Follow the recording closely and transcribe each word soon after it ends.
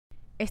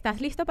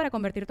¿Estás listo para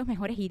convertir tus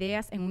mejores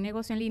ideas en un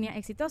negocio en línea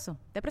exitoso?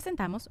 Te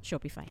presentamos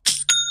Shopify.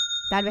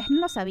 Tal vez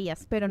no lo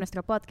sabías, pero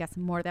nuestro podcast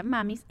More Than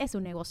Mamis es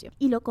un negocio.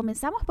 Y lo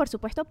comenzamos, por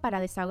supuesto, para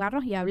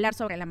desahogarnos y hablar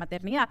sobre la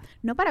maternidad,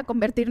 no para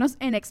convertirnos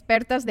en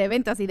expertas de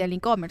ventas y del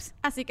e-commerce.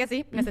 Así que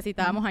sí,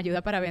 necesitábamos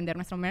ayuda para vender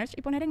nuestro merch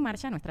y poner en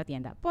marcha nuestra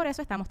tienda. Por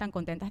eso estamos tan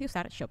contentas de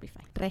usar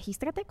Shopify.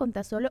 Regístrate con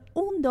tan solo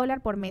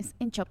 $1 por mes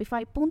en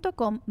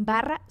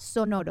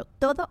shopify.com/sonoro,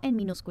 todo en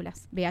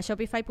minúsculas. Ve a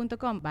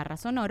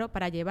shopify.com/sonoro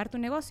para llevar tu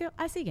negocio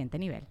al siguiente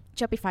nivel.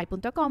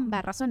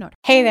 Shopify.com/sonoro.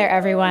 Hey there,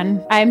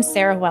 everyone. I'm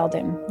Sarah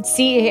Weldon,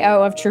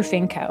 CEO of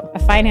Trufinco, a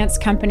finance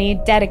company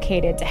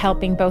dedicated to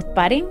helping both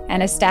budding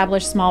and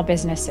established small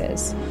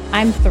businesses.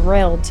 I'm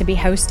thrilled to be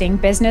hosting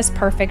Business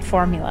Perfect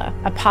Formula,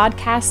 a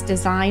podcast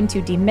designed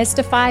to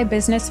demystify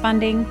business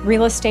funding,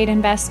 real estate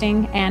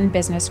investing, and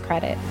business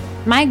credit.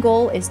 My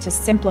goal is to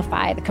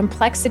simplify the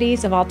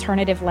complexities of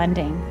alternative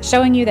lending,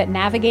 showing you that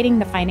navigating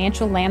the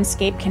financial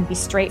landscape can be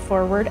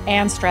straightforward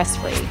and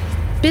stress-free.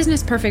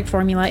 Business Perfect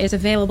Formula is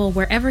available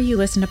wherever you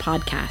listen to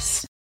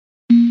podcasts.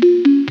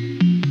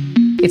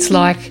 It's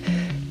like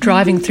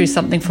driving through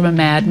something from a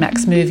Mad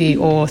Max movie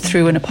or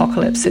through an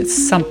apocalypse. It's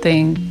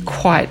something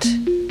quite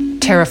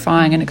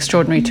terrifying and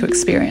extraordinary to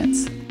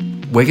experience.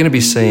 We're going to be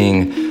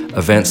seeing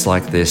events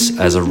like this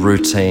as a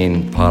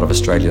routine part of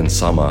Australian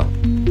summer.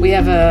 We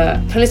have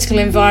a political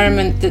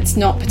environment that's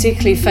not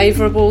particularly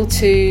favourable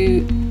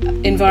to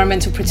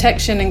environmental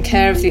protection and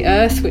care of the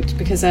earth,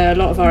 because a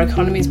lot of our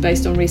economy is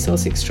based on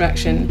resource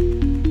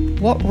extraction.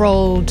 What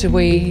role do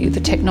we,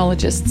 the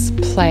technologists,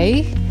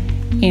 play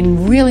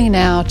in really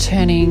now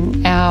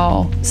turning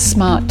our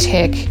smart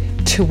tech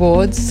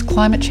towards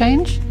climate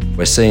change?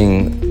 We're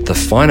seeing the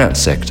finance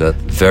sector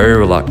very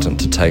reluctant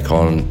to take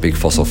on big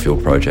fossil fuel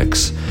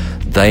projects.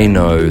 They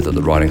know that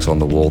the writing's on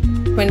the wall.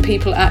 When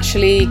people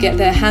actually get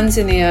their hands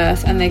in the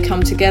earth and they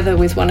come together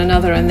with one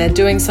another and they're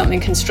doing something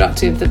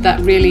constructive, that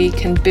really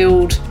can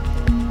build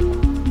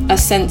a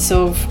sense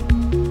of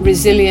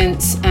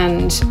resilience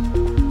and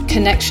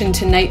connection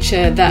to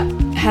nature that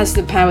has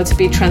the power to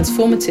be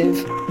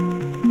transformative.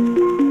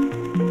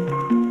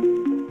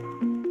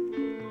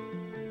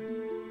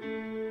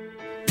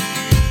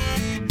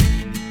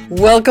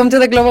 Welcome to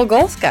the Global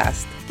Goals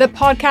Cast, the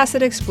podcast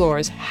that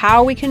explores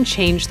how we can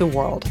change the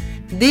world.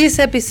 This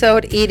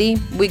episode, Edie,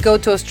 we go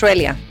to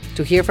Australia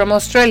to hear from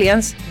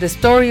Australians the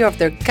story of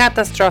their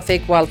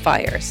catastrophic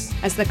wildfires.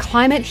 As the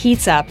climate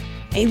heats up,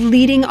 a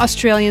leading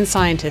Australian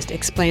scientist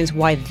explains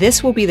why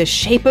this will be the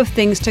shape of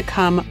things to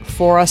come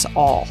for us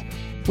all.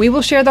 We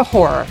will share the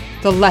horror,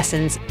 the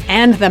lessons,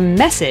 and the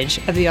message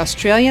of the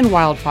Australian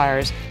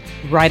wildfires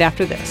right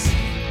after this.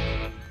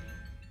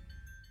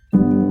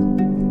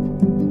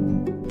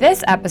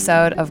 This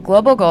episode of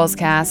Global Goals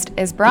Cast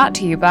is brought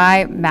to you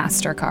by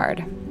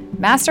MasterCard.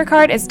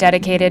 MasterCard is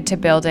dedicated to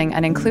building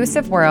an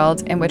inclusive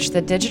world in which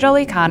the digital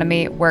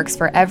economy works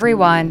for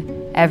everyone,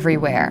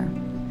 everywhere.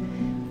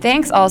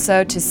 Thanks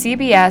also to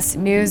CBS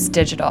News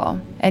Digital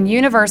and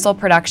Universal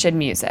Production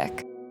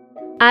Music.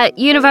 At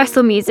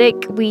Universal Music,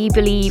 we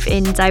believe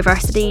in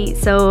diversity,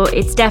 so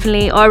it's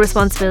definitely our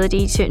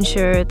responsibility to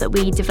ensure that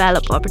we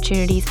develop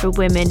opportunities for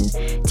women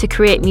to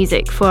create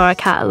music for our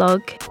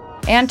catalogue.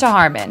 And to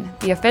Harman,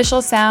 the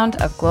official sound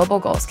of Global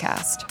Goals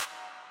Cast.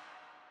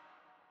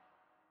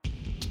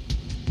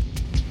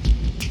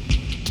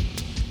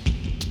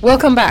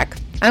 Welcome back.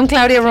 I'm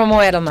Claudia Romo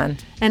Edelman.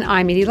 And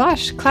I'm Edie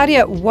Lush.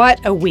 Claudia, what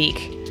a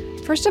week.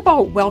 First of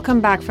all,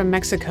 welcome back from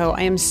Mexico.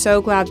 I am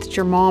so glad that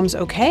your mom's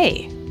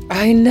okay.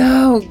 I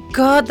know.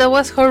 God, that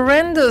was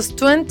horrendous.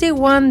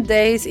 21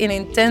 days in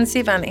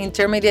intensive and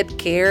intermediate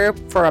care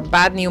for a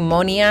bad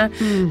pneumonia,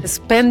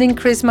 spending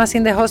Christmas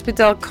in the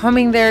hospital,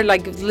 coming there,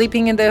 like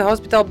sleeping in the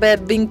hospital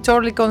bed, being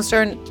totally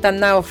concerned, and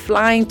now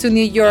flying to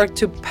New York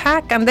to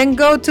pack and then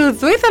go to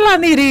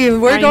Switzerland.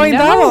 We're going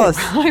Davos.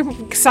 I'm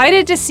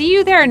excited to see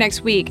you there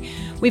next week.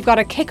 We've got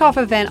a kickoff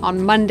event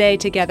on Monday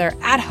together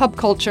at Hub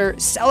Culture,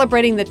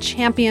 celebrating the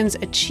champions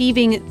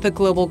achieving the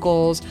global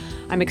goals.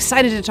 I'm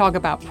excited to talk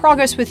about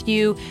progress with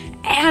you,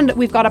 and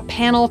we've got a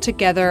panel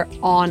together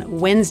on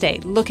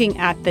Wednesday looking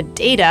at the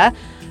data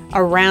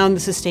around the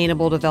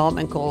Sustainable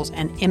Development Goals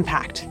and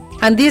impact.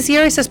 And this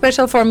year is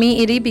special for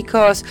me, Edie,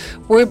 because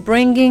we're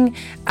bringing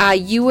a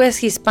U.S.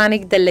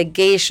 Hispanic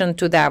delegation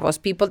to Davos,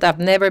 people that have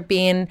never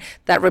been,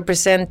 that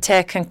represent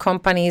tech and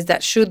companies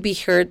that should be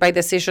heard by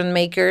decision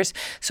makers.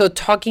 So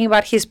talking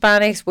about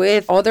Hispanics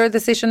with other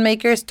decision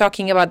makers,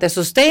 talking about the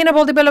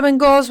Sustainable Development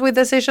Goals with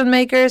decision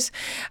makers.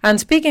 And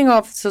speaking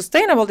of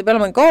Sustainable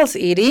Development Goals,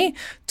 Edie,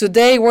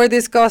 today we're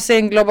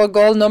discussing global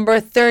goal number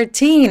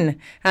 13.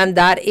 And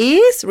that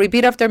is,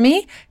 repeat after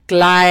me,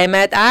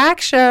 climate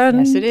action.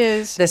 Yes, it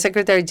is. The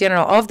Secretary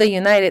General of the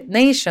United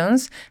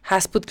Nations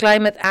has put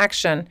climate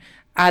action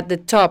at the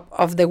top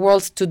of the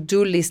world's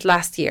to-do list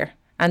last year.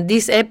 And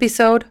this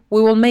episode,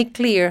 we will make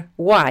clear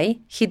why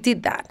he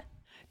did that.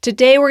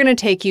 Today, we're going to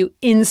take you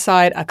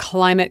inside a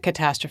climate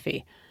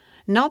catastrophe.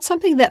 Not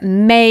something that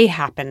may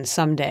happen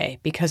someday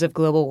because of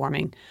global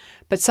warming,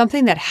 but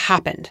something that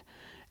happened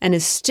and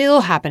is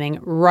still happening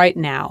right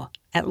now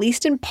at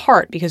least in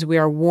part because we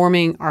are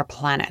warming our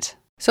planet.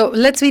 So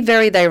let's be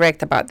very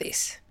direct about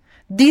this.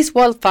 These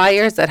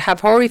wildfires that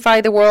have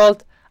horrified the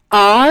world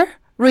are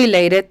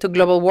related to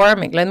global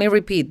warming. Let me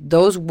repeat.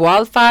 Those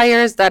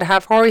wildfires that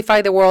have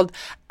horrified the world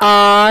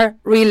are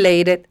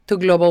related to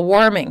global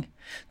warming.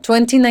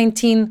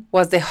 2019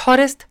 was the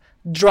hottest,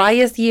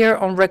 driest year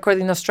on record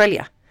in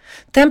Australia.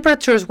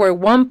 Temperatures were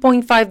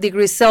 1.5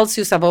 degrees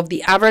Celsius above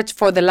the average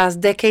for the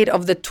last decade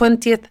of the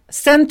 20th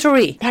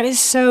century. That is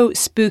so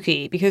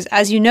spooky because,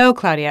 as you know,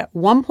 Claudia,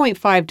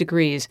 1.5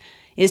 degrees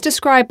is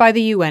described by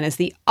the UN as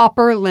the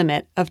upper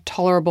limit of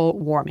tolerable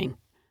warming.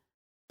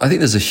 I think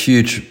there's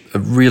a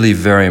really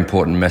very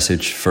important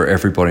message for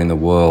everybody in the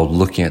world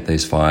looking at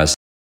these fires.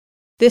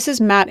 This is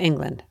Matt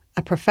England,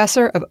 a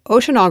professor of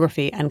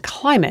oceanography and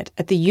climate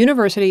at the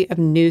University of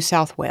New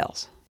South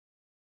Wales.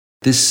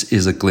 This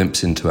is a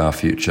glimpse into our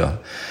future.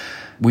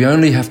 We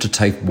only have to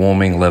take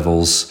warming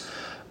levels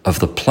of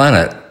the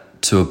planet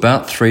to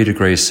about 3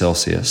 degrees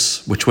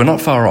Celsius, which we're not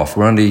far off.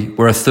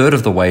 We're a third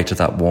of the way to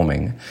that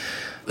warming.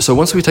 So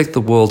once we take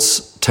the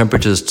world's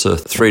temperatures to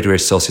 3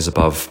 degrees Celsius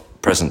above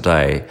present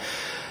day,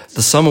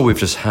 the summer we've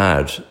just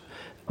had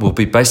will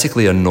be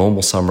basically a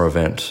normal summer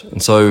event.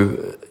 And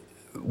so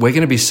we're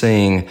going to be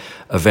seeing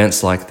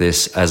events like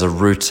this as a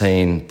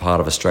routine part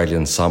of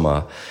Australian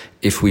summer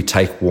if we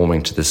take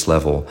warming to this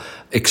level.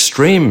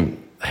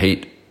 Extreme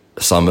heat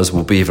summers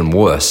will be even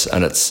worse,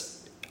 and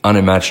it's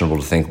unimaginable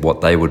to think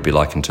what they would be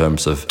like in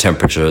terms of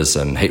temperatures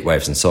and heat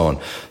waves and so on.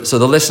 So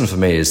the lesson for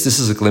me is this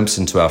is a glimpse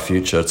into our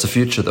future. It's a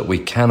future that we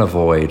can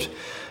avoid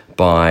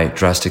by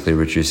drastically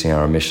reducing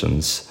our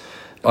emissions.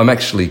 I'm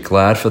actually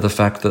glad for the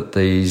fact that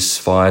these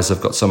fires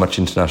have got so much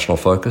international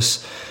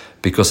focus,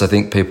 because I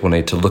think people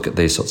need to look at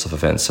these sorts of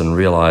events and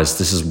realise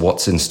this is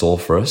what's in store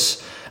for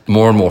us,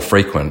 more and more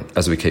frequent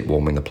as we keep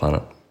warming the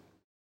planet.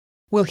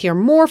 We'll hear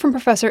more from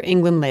Professor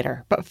England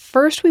later, but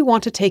first we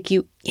want to take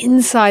you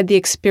inside the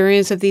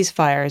experience of these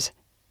fires,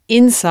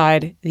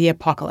 inside the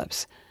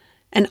apocalypse.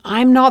 And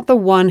I'm not the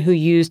one who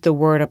used the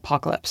word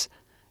apocalypse.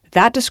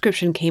 That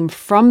description came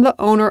from the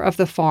owner of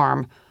the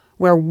farm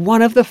where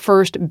one of the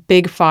first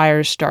big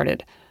fires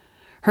started.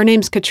 Her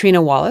name's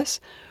Katrina Wallace.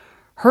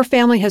 Her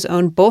family has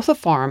owned both a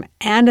farm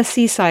and a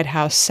seaside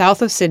house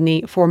south of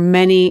Sydney for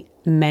many,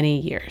 many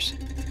years.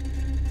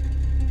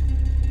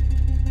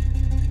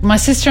 My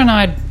sister and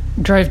I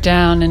drove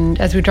down,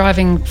 and as we were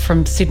driving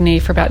from Sydney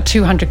for about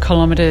 200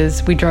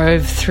 kilometres, we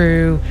drove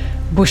through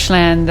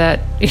bushland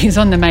that is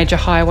on the major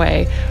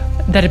highway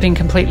that had been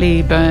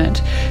completely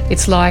burnt.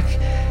 It's like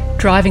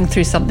driving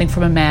through something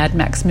from a Mad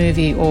Max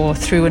movie or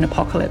through an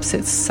apocalypse.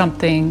 It's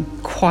something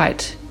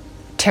quite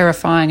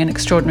terrifying and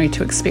extraordinary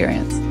to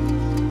experience.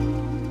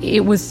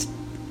 It was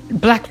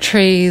black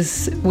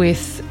trees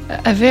with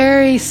a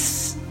very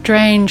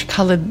strange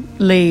coloured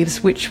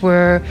leaves, which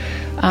were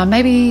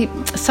maybe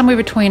somewhere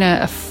between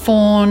a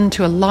fawn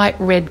to a light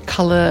red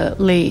colour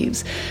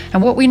leaves.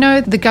 And what we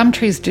know the gum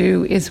trees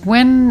do is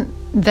when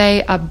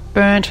they are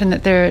burnt and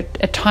that they're at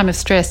a time of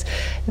stress,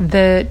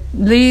 the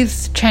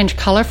leaves change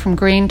colour from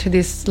green to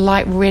this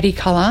light reddy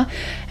colour,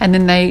 and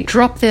then they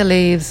drop their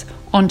leaves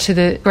onto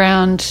the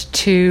ground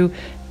to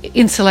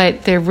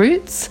insulate their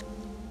roots.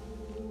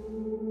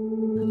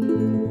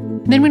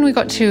 Then when we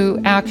got to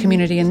our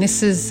community, and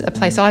this is a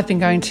place I've been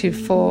going to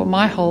for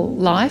my whole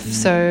life,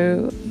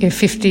 so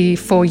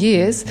 54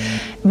 years,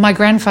 my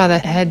grandfather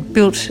had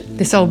built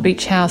this old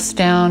beach house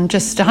down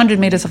just 100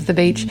 metres off the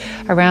beach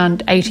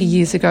around 80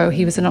 years ago.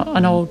 He was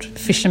an old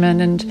fisherman,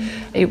 and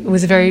it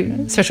was a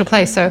very special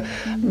place. So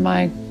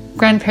my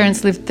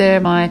grandparents lived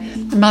there. My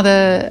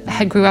mother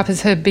had grew up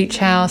as her beach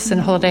house and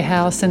holiday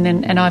house, and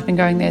I've been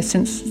going there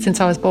since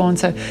I was born.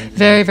 So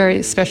very,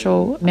 very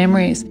special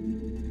memories.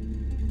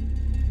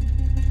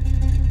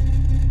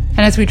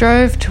 And as we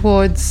drove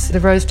towards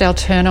the Rosedale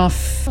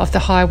turnoff of the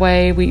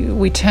highway,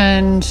 we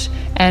turned,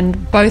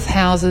 and both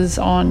houses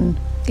on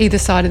either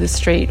side of the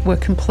street were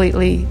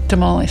completely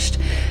demolished.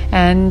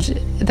 And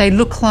they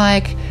look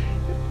like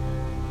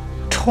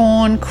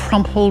torn,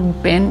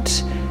 crumpled,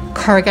 bent,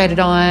 corrugated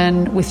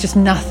iron with just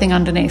nothing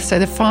underneath. So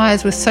the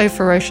fires were so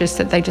ferocious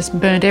that they just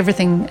burned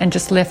everything and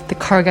just left the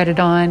corrugated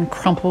iron,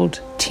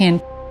 crumpled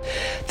tin.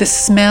 The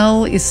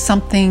smell is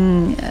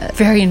something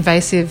very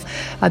invasive.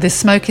 There's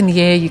smoke in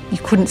the air. You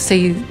couldn't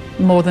see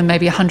more than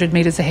maybe 100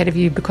 metres ahead of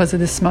you because of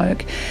the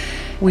smoke.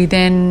 We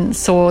then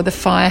saw the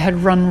fire had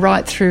run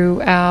right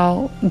through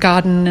our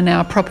garden and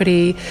our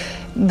property.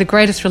 The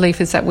greatest relief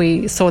is that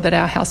we saw that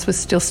our house was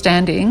still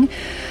standing,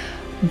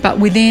 but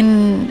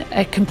within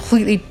a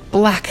completely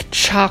black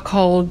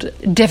charcoal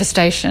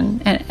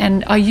devastation.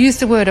 And I use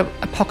the word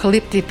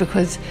apocalyptic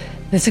because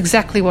that's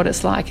exactly what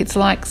it's like. It's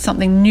like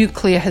something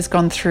nuclear has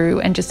gone through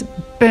and just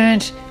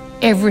burnt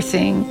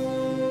everything.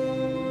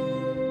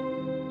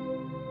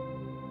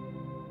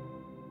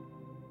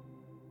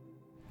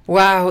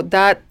 Wow,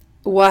 that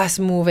was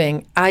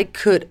moving. I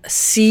could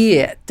see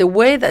it. The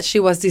way that she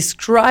was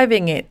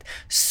describing it,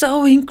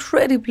 so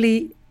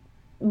incredibly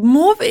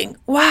moving.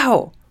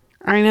 Wow.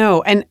 I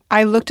know. And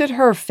I looked at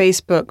her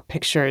Facebook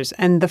pictures,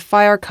 and the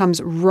fire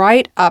comes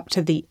right up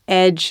to the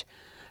edge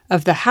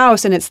of the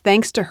house, and it's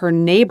thanks to her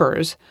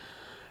neighbors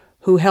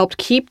who helped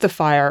keep the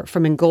fire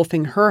from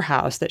engulfing her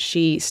house that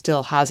she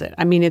still has it.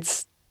 I mean,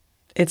 it's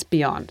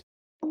beyond.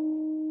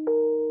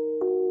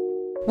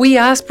 We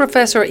asked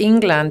Professor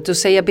England to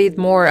say a bit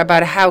more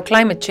about how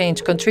climate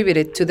change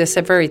contributed to the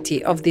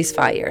severity of these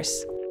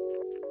fires.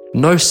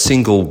 No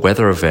single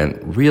weather event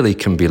really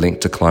can be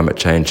linked to climate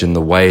change in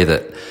the way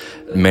that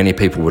many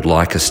people would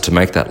like us to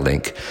make that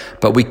link,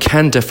 but we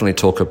can definitely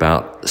talk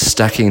about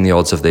stacking the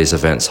odds of these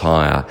events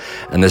higher.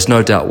 And there's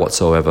no doubt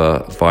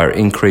whatsoever, via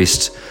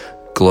increased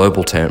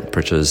global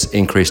temperatures,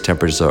 increased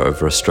temperatures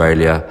over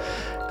Australia,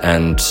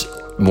 and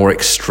more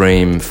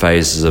extreme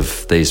phases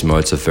of these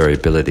modes of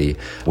variability,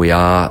 we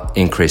are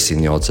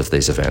increasing the odds of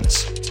these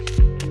events.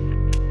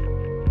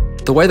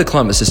 The way the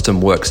climate system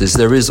works is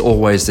there is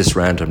always this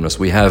randomness.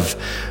 We have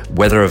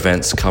weather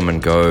events come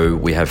and go,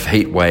 we have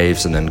heat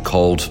waves and then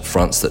cold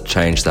fronts that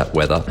change that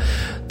weather.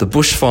 The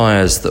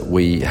bushfires that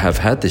we have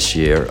had this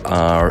year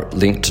are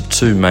linked to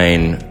two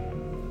main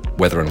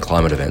weather and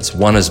climate events.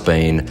 One has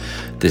been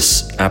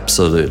this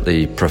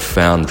absolutely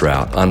profound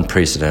drought,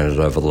 unprecedented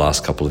over the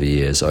last couple of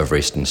years over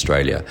Eastern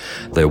Australia.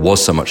 There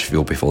was so much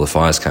fuel before the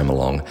fires came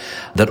along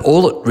that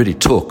all it really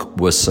took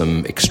was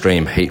some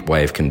extreme heat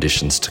wave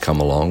conditions to come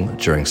along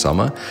during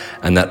summer,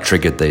 and that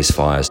triggered these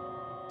fires.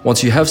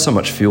 Once you have so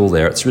much fuel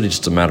there, it's really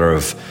just a matter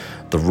of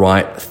the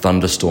right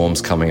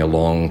thunderstorms coming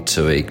along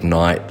to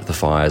ignite the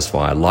fires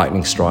via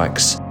lightning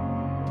strikes.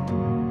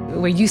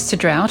 We're used to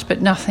drought,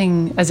 but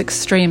nothing as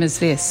extreme as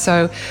this.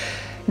 So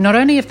not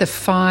only have the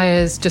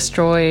fires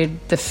destroyed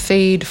the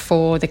feed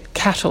for the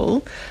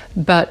cattle,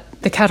 but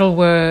the cattle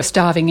were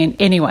starving in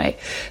anyway.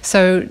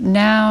 So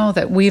now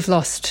that we've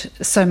lost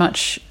so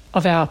much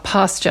of our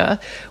pasture,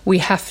 we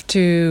have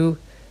to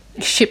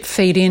ship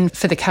feed in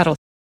for the cattle.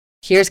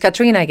 Here's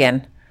Katrina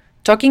again,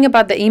 talking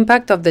about the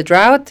impact of the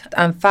drought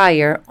and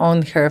fire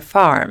on her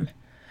farm.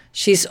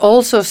 She's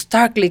also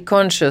starkly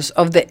conscious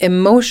of the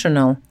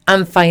emotional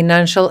and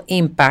financial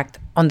impact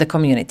on the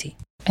community.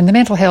 And the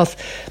mental health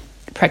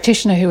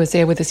practitioner who was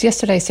there with us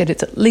yesterday said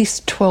it's at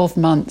least 12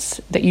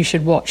 months that you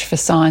should watch for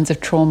signs of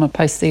trauma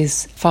post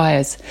these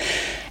fires.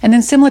 And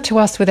then similar to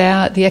us with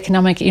the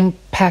economic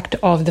impact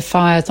of the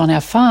fires on our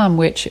farm,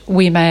 which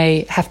we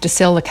may have to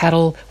sell the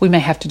cattle, we may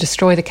have to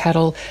destroy the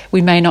cattle,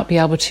 we may not be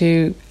able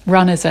to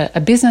run as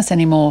a business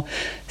anymore.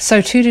 So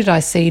too did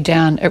I see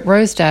down at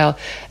Rosedale.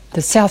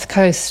 The South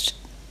Coast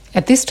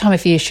at this time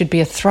of year should be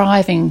a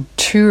thriving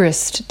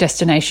tourist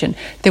destination.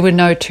 There were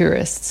no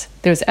tourists.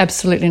 There was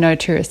absolutely no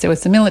tourists. There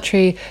was the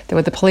military, there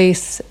were the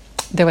police,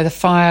 there were the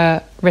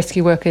fire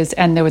rescue workers,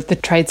 and there were the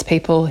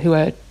tradespeople who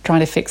are trying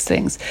to fix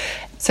things.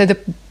 So the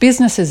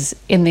businesses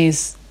in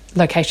these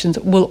locations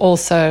will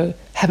also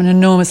have an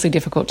enormously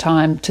difficult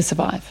time to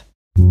survive.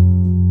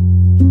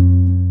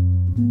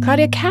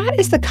 Claudia, Kat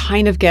is the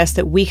kind of guest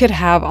that we could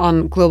have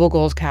on Global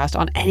Goals Cast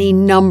on any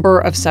number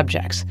of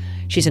subjects.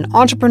 She's an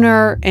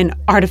entrepreneur in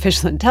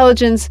artificial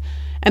intelligence,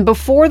 and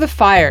before the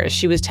fires,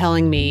 she was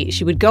telling me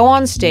she would go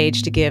on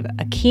stage to give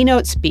a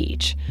keynote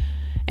speech,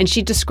 and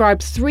she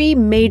described 3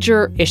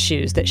 major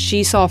issues that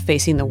she saw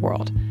facing the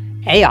world.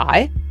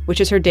 AI, which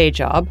is her day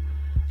job,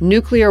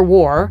 nuclear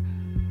war,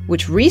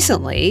 which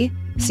recently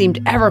seemed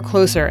ever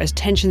closer as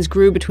tensions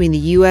grew between the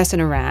US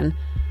and Iran,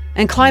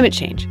 and climate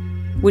change,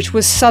 which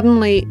was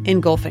suddenly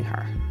engulfing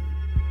her.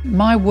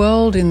 My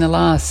world in the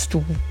last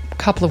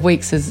couple of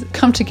weeks has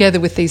come together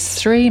with these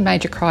 3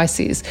 major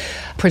crises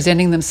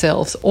presenting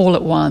themselves all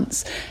at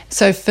once.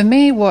 So for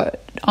me,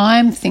 what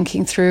I'm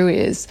thinking through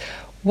is,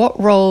 what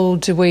role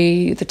do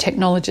we, the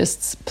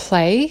technologists,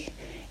 play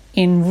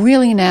in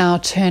really now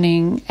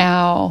turning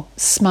our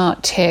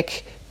smart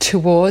tech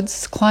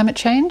towards climate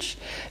change?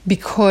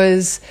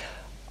 Because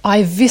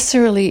I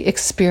viscerally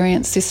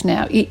experience this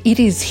now. It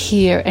is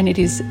here and it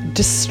is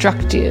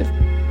destructive.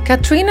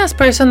 Katrina's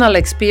personal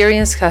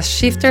experience has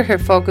shifted her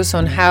focus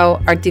on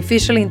how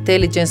artificial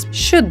intelligence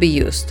should be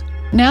used.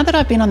 Now that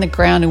I've been on the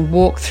ground and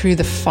walked through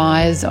the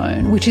fire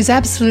zone, which is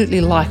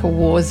absolutely like a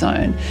war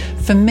zone,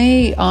 for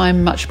me,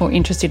 I'm much more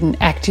interested in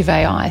active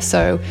AI.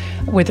 So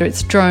whether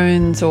it's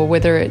drones or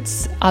whether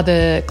it's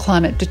other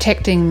climate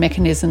detecting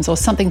mechanisms or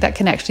something that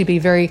can actually be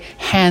very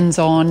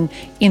hands-on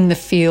in the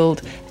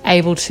field,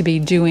 able to be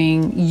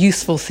doing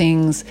useful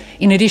things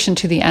in addition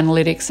to the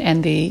analytics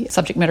and the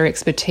subject matter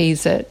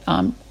expertise that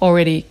I'm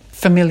already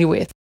familiar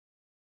with.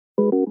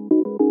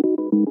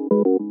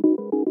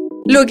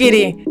 Look,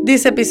 Edie,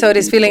 this episode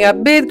is feeling a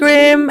bit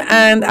grim,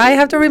 and I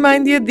have to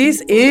remind you,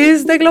 this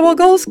is the Global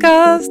Goals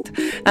Cast.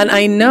 And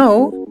I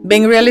know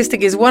being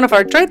realistic is one of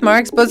our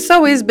trademarks, but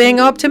so is being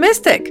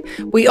optimistic.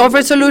 We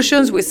offer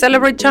solutions, we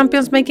celebrate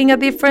champions making a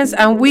difference,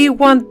 and we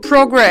want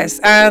progress.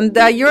 And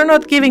you're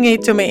not giving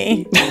it to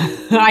me.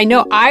 I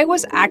know. I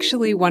was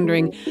actually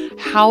wondering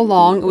how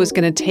long it was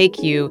going to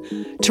take you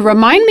to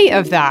remind me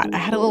of that. I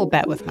had a little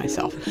bet with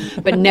myself.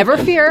 But never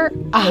fear,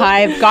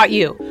 I've got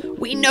you.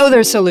 We know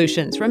there's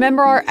solutions.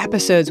 Remember our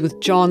episodes with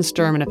John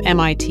Sterman of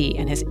MIT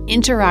and his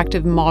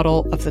interactive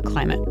model of the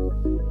climate.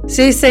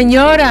 Sí,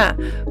 señora,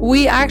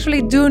 we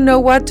actually do know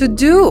what to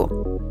do,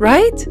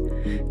 right?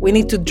 We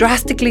need to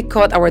drastically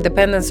cut our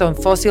dependence on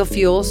fossil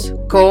fuels,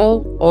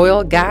 coal,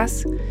 oil,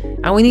 gas,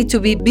 and we need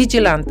to be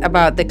vigilant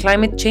about the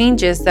climate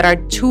changes that are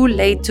too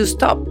late to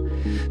stop,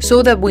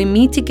 so that we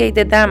mitigate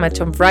the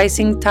damage of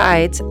rising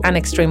tides and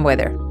extreme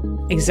weather.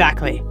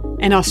 Exactly.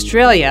 And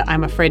Australia,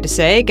 I'm afraid to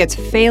say, gets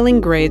failing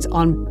grades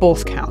on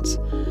both counts.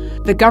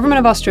 The government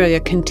of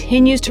Australia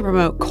continues to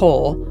promote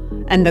coal,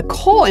 and the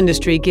coal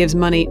industry gives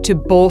money to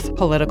both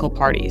political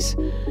parties.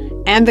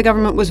 And the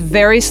government was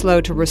very slow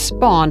to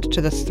respond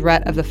to the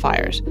threat of the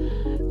fires.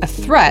 A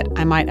threat,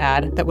 I might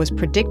add, that was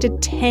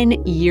predicted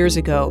 10 years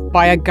ago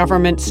by a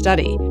government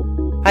study.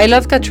 I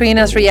love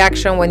Katrina's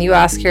reaction when you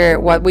ask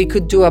her what we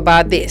could do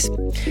about this.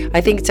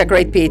 I think it's a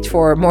great pitch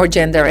for more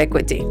gender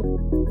equity.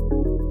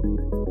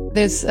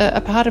 There's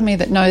a part of me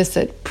that knows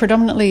that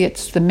predominantly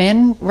it's the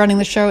men running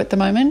the show at the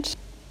moment.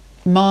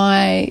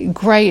 My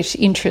great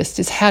interest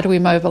is how do we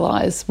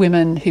mobilise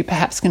women who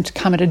perhaps can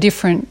come at a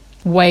different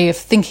way of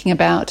thinking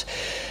about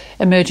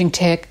emerging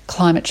tech,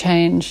 climate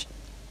change.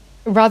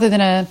 Rather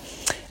than a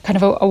kind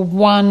of a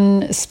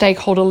one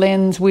stakeholder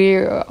lens,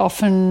 we're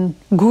often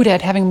good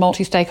at having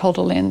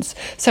multi-stakeholder lens.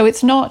 So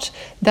it's not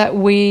that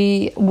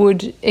we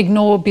would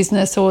ignore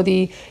business or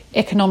the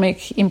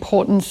economic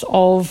importance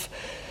of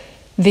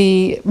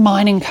the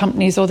mining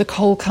companies or the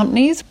coal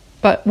companies,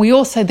 but we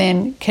also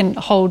then can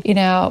hold in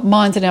our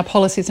minds and our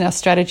policies and our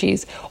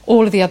strategies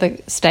all of the other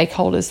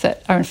stakeholders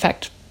that are in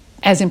fact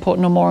as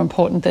important or more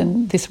important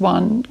than this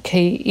one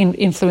key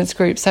influence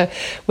group. So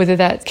whether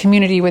that's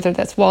community, whether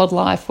that's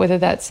wildlife, whether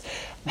that's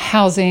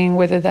housing,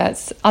 whether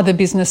that's other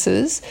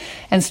businesses,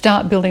 and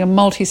start building a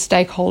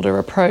multi-stakeholder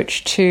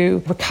approach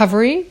to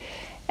recovery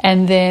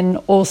and then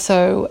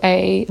also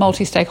a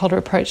multi-stakeholder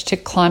approach to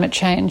climate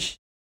change.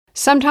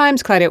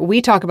 Sometimes, Claudia,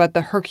 we talk about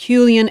the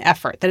Herculean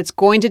effort that it's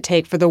going to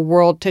take for the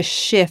world to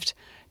shift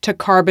to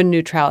carbon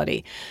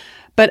neutrality.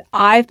 But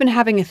I've been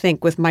having a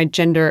think with my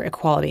gender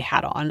equality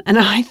hat on, and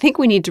I think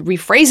we need to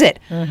rephrase it.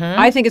 Mm-hmm.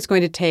 I think it's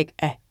going to take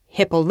a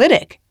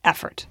Hippolytic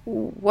effort.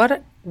 What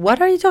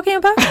are you talking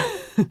about?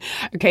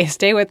 Okay,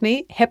 stay with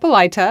me.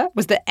 Hippolyta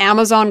was the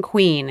Amazon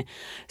queen.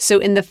 So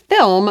in the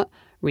film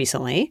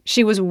recently,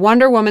 she was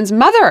Wonder Woman's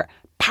mother.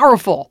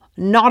 Powerful,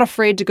 not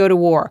afraid to go to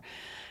war.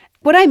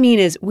 What I mean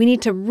is we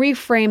need to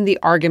reframe the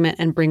argument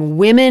and bring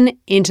women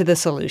into the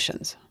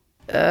solutions.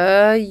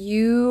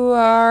 You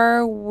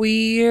are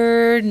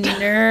weird,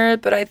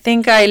 nerd, but I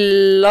think I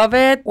love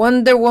it.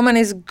 Wonder Woman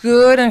is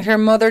good and her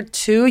mother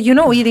too. You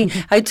know, Edie,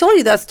 I told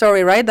you that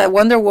story, right? That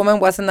Wonder Woman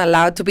wasn't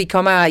allowed to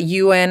become a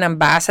UN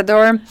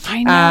ambassador.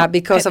 I know.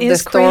 Because of the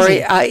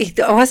story. It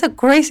was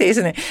crazy,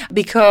 isn't it?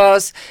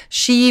 Because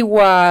she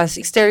was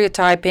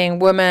stereotyping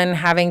women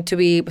having to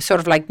be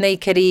sort of like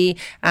nakedy,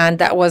 and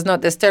that was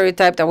not the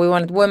stereotype that we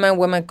wanted women.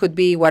 Women could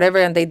be whatever,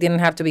 and they didn't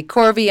have to be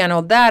curvy and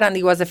all that. And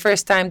it was the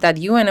first time that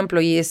UN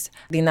employees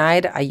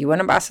denied a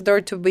UN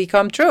ambassador to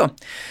become true.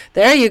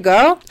 There you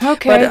go.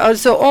 Okay. But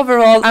also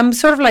overall, I'm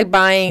sort of like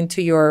buying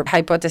into your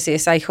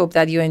hypothesis. I hope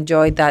that you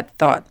enjoyed that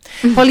thought.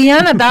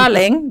 Pollyanna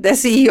Darling, the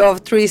CEO of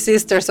Three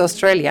Sisters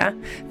Australia,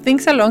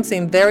 thinks along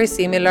some very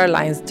similar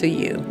lines to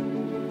you.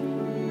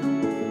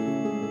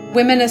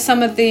 Women are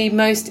some of the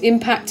most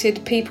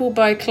impacted people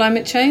by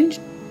climate change.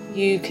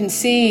 You can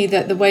see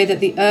that the way that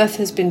the earth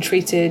has been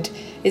treated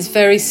is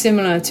very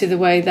similar to the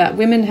way that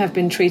women have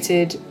been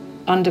treated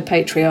under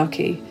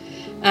patriarchy,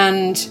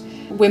 and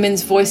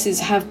women's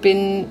voices have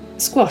been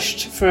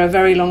squashed for a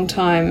very long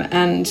time,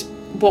 and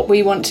what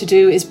we want to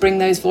do is bring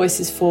those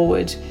voices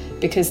forward,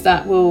 because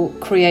that will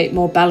create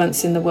more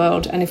balance in the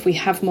world. And if we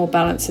have more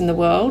balance in the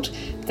world,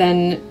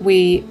 then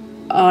we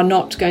are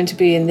not going to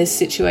be in this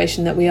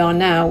situation that we are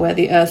now, where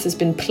the earth has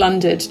been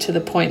plundered to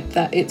the point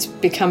that it's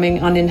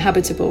becoming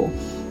uninhabitable.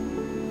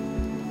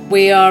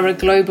 We are a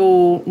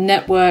global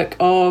network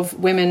of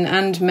women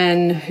and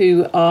men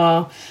who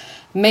are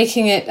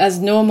making it as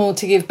normal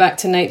to give back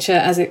to nature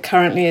as it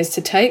currently is to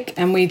take.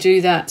 And we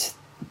do that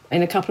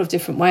in a couple of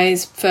different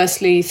ways.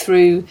 Firstly,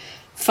 through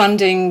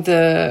funding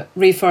the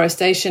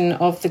reforestation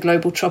of the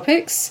global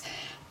tropics.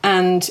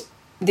 And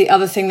the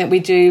other thing that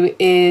we do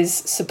is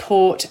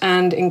support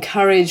and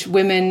encourage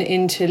women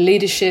into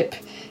leadership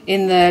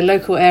in their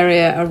local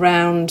area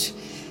around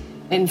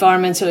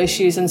environmental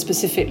issues, and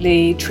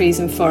specifically trees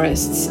and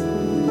forests.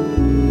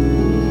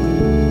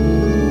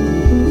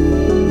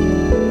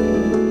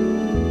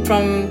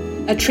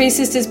 From a Tree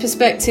Sisters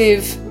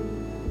perspective,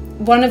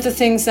 one of the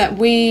things that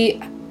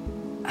we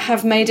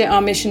have made it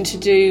our mission to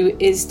do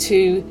is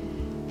to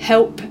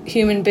help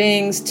human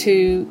beings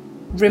to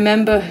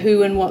remember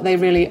who and what they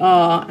really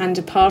are. And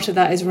a part of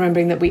that is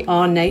remembering that we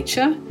are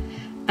nature,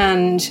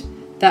 and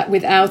that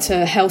without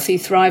a healthy,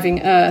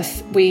 thriving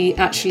earth, we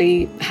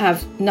actually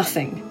have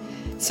nothing.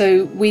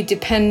 So we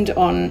depend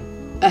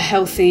on a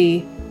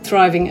healthy,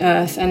 thriving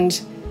earth.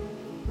 And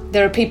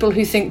there are people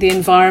who think the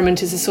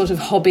environment is a sort of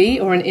hobby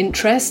or an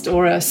interest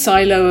or a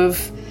silo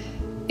of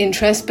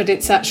interest, but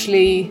it's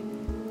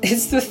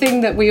the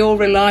thing that we all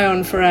rely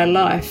on for our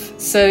life.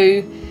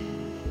 So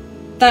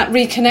that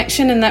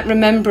reconnection and that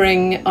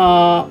remembering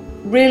are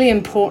really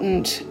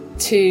important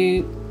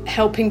to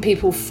helping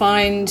people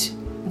find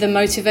the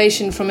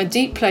motivation from a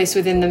deep place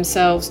within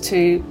themselves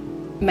to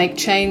make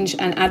change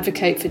and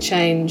advocate for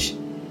change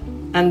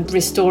and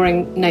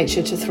restoring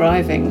nature to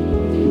thriving.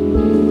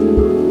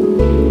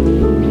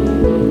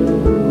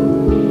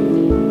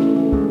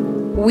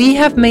 We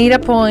have made a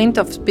point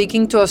of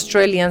speaking to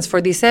Australians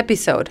for this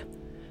episode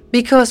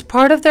because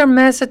part of their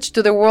message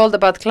to the world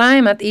about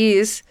climate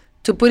is,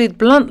 to put it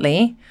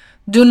bluntly,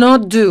 do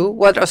not do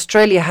what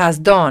Australia has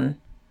done.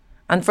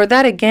 And for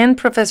that, again,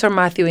 Professor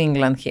Matthew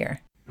England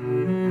here.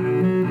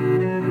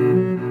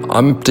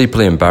 I'm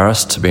deeply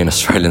embarrassed to be an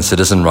Australian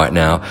citizen right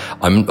now.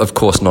 I'm, of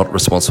course, not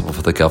responsible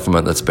for the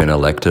government that's been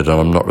elected, and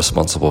I'm not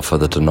responsible for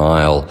the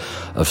denial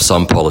of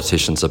some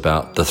politicians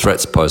about the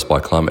threats posed by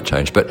climate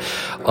change. But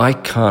I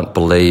can't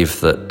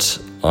believe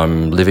that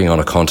I'm living on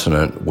a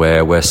continent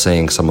where we're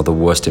seeing some of the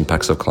worst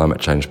impacts of climate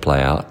change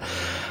play out.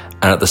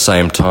 And at the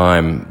same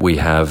time, we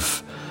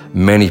have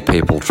many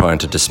people trying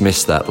to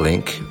dismiss that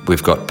link.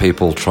 We've got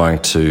people trying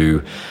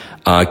to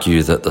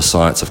argue that the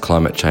science of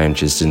climate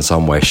change is in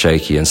some way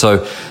shaky. And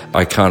so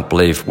I can't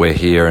believe we're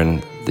here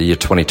in the year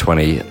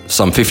 2020,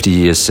 some 50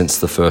 years since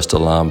the first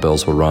alarm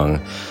bells were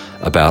rung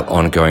about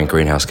ongoing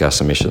greenhouse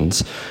gas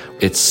emissions.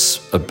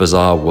 It's a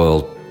bizarre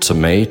world to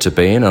me to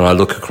be in, and I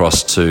look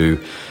across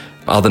to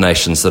other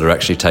nations that are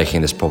actually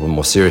taking this problem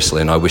more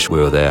seriously, and I wish we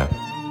were there.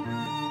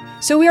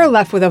 So we are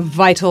left with a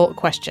vital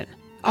question.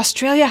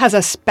 Australia has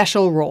a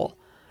special role.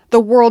 The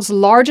world's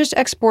largest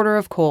exporter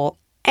of coal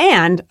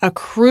and a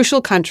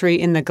crucial country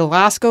in the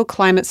Glasgow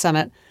Climate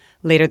Summit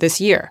later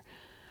this year.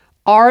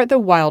 Are the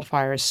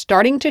wildfires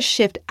starting to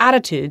shift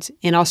attitudes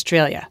in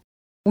Australia?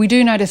 We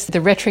do notice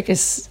the rhetoric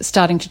is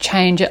starting to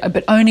change,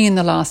 but only in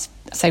the last,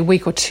 say,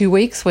 week or 2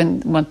 weeks when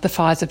the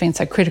fires have been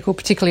so critical,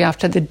 particularly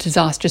after the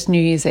disastrous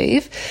New Year's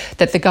Eve,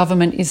 that the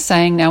government is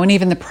saying now, and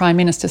even the Prime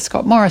Minister,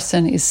 Scott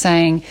Morrison, is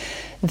saying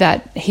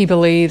that he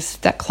believes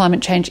that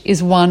climate change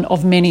is one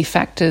of many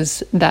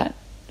factors that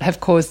have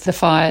caused the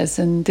fires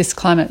and this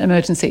climate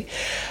emergency.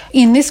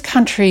 In this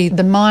country,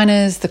 the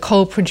miners, the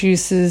coal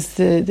producers,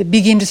 the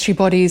big industry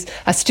bodies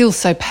are still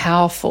so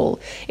powerful.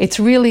 It's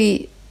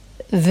really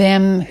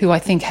them who I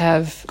think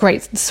have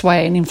great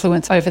sway and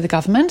influence over the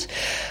government.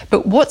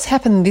 But what's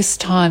happened this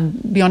time,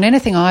 beyond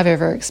anything I've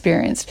ever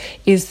experienced,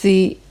 is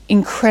the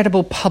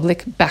incredible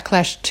public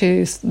backlash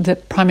to the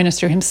Prime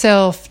Minister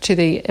himself, to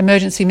the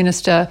Emergency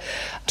Minister,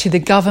 to the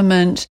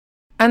government.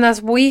 And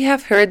as we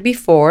have heard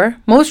before,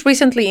 most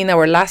recently in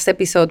our last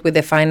episode with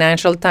the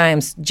Financial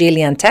Times'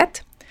 Gillian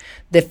Tett,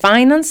 the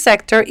finance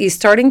sector is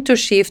starting to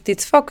shift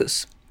its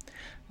focus.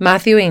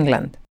 Matthew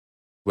England.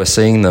 We're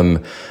seeing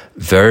them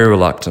very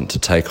reluctant to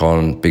take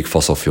on big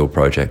fossil fuel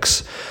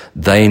projects.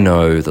 They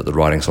know that the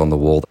writing's on the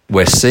wall.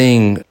 We're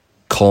seeing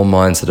coal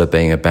mines that are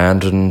being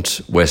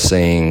abandoned. We're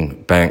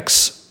seeing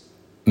banks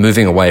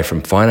moving away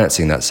from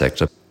financing that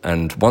sector.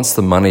 And once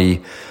the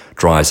money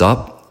dries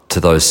up to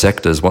those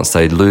sectors, once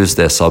they lose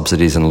their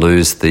subsidies and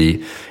lose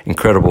the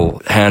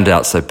incredible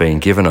handouts they've been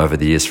given over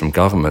the years from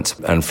governments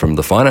and from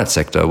the finance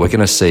sector, we're going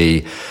to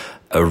see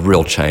a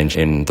real change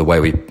in the way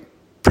we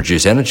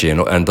produce energy.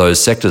 And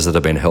those sectors that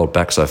have been held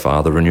back so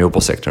far, the renewable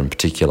sector in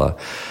particular,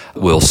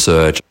 will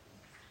surge.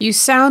 You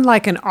sound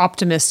like an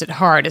optimist at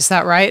heart, is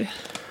that right?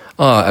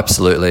 Oh,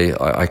 absolutely.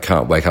 I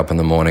can't wake up in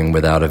the morning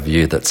without a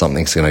view that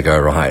something's going to go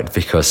right,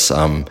 because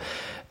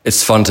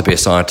it's fun to be a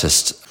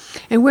scientist.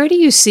 And where do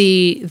you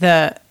see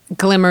the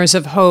glimmers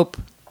of hope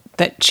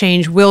that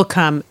change will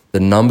come? The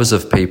numbers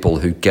of people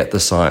who get the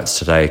science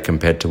today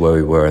compared to where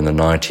we were in the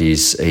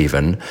 90s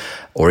even,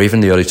 or even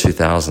the early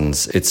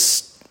 2000s,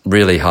 it's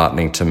really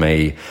heartening to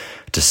me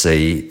to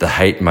see the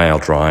hate mail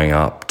drying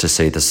up, to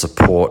see the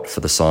support for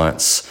the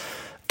science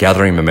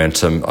gathering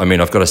momentum. I mean,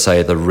 I've got to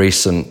say the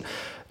recent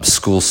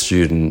school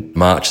student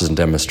marches and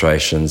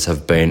demonstrations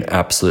have been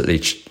absolutely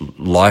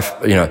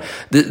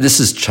this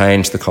has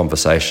changed the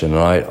conversation.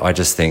 And I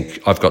just think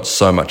I've got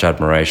so much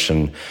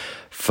admiration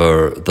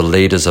for the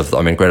leaders of,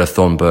 Greta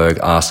Thunberg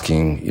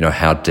asking,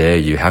 how dare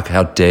you?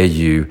 How dare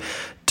you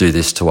do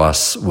this to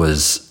us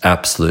was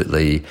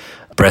absolutely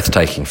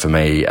breathtaking for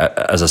me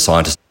as a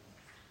scientist.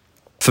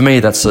 For me,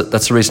 that's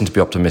a reason to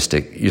be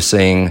optimistic. You're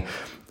seeing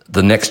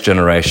the next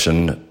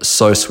generation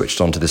so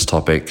switched on to this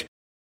topic.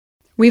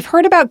 We've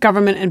heard about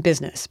government and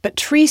business, but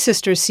Tree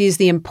Sisters sees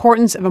the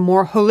importance of a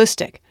more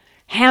holistic,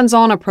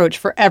 hands-on approach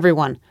for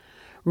everyone,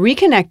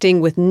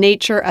 reconnecting with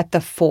nature at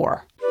the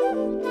fore.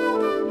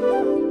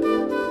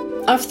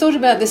 I've thought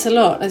about this a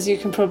lot, as you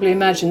can probably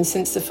imagine,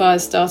 since the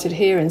fires started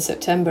here in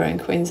September in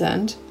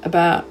Queensland,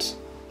 about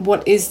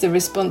what is the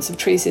response of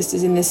Tree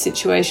Sisters in this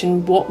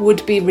situation? What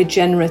would be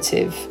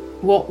regenerative?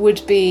 What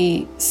would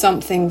be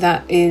something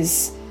that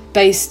is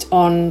based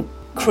on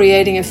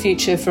creating a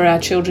future for our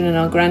children and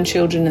our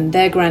grandchildren and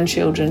their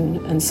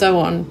grandchildren and so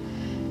on,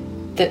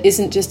 that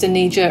isn't just a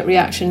knee-jerk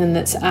reaction and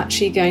that's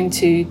actually going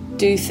to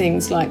do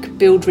things like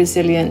build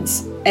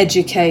resilience,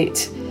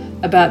 educate,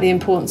 about the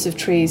importance of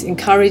trees,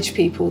 encourage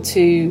people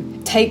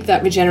to take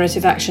that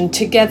regenerative action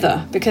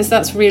together, because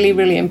that's really,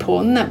 really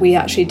important that we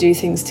actually do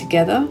things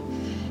together.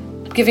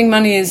 Giving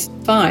money is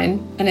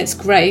fine and it's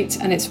great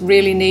and it's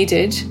really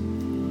needed.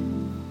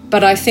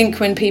 But I think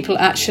when people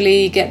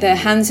actually get their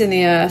hands in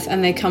the earth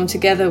and they come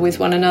together with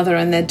one another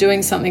and they're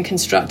doing something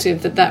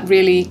constructive, that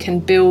really can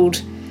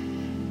build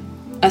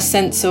a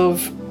sense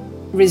of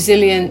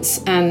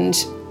resilience and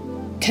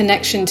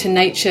connection to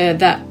nature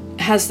that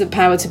has the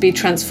power to be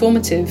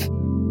transformative.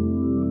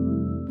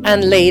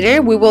 And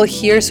later we will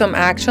hear some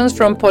actions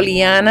from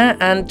Pollyanna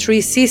and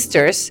Tree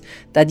Sisters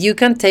that you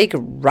can take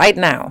right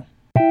now.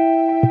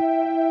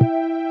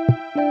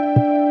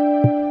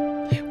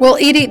 Well,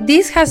 Edie,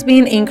 this has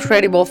been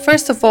incredible.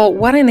 First of all,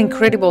 what an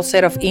incredible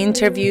set of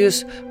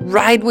interviews,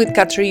 right with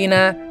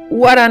Katrina.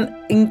 What an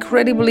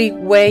incredibly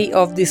way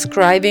of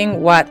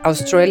describing what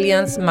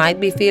Australians might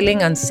be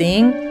feeling and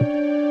seeing.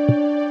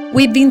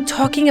 We've been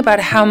talking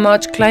about how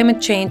much climate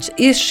change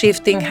is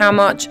shifting, how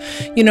much,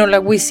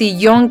 like we see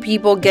young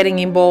people getting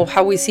involved,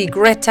 how we see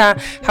Greta,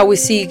 how we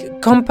see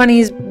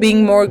companies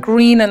being more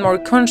green and more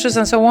conscious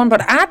and so on.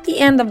 But at the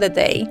end of the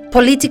day,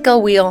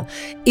 political will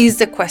is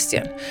the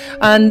question.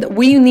 And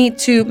we need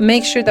to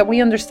make sure that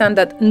we understand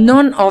that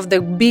none of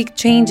the big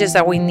changes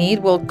that we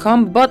need will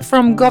come but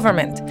from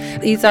government.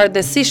 These are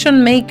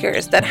decision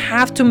makers that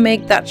have to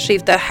make that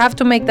shift, that have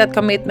to make that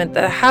commitment,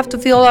 that have to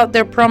fill out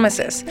their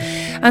promises.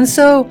 And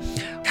so,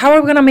 how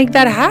are we going to make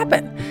that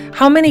happen?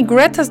 How many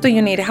Gretas do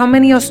you need? How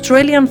many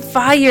Australian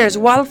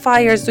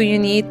wildfires do you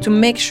need to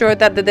make sure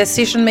that the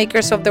decision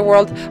makers of the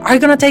world are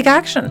going to take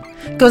action?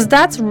 Because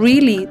that's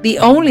really the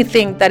only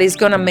thing that is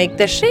going to make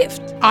the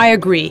shift. I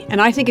agree.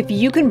 And I think if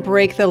you can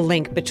break the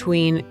link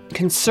between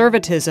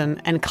conservatism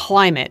and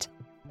climate,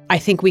 I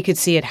think we could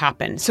see it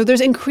happen. So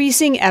there's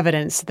increasing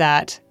evidence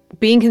that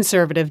being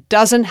conservative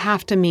doesn't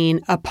have to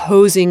mean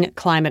opposing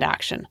climate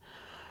action.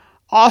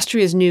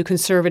 Austria's new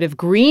conservative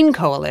Green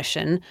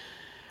coalition,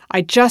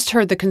 I just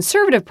heard the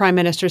conservative prime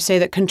minister say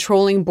that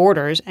controlling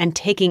borders and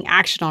taking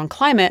action on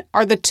climate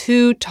are the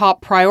two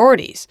top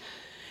priorities.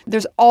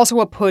 There's also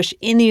a push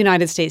in the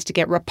United States to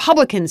get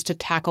Republicans to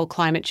tackle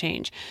climate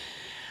change.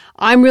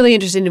 I'm really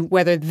interested in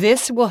whether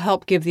this will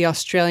help give the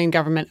Australian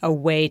government a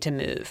way to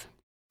move.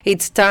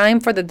 It's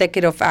time for the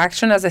decade of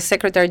action, as the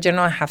Secretary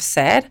General have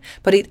said,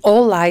 but it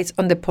all lies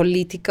on the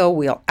political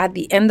will. At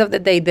the end of the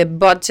day, the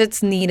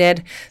budgets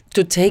needed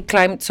to take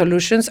climate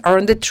solutions are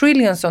in the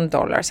trillions of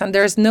dollars, and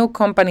there's no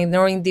company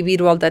nor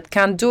individual that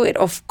can do it.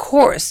 Of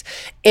course,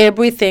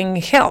 everything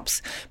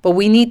helps, but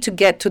we need to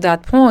get to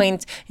that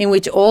point in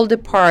which all the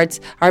parts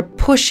are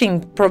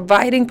pushing,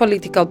 providing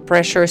political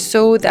pressure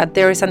so that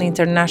there is an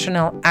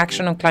international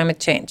action on climate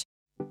change.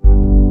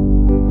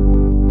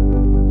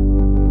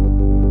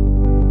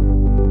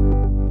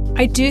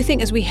 I do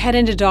think as we head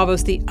into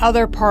Davos, the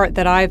other part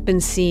that I've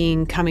been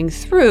seeing coming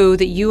through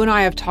that you and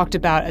I have talked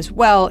about as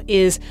well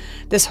is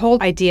this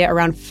whole idea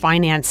around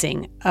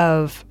financing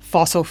of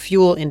fossil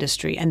fuel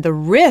industry and the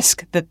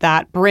risk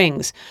that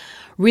brings.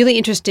 Really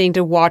interesting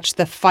to watch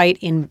the fight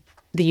in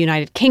the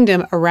United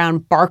Kingdom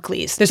around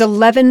Barclays. There's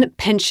 11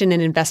 pension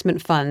and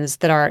investment funds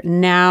that are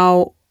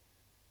now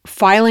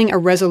filing a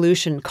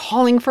resolution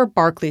calling for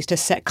Barclays to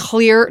set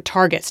clear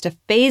targets to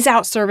phase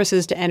out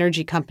services to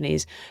energy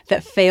companies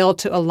that fail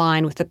to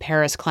align with the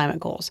Paris climate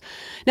goals.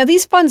 Now,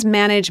 these funds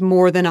manage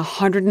more than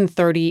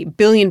 £130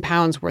 billion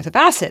worth of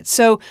assets.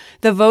 So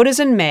the vote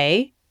is in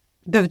May.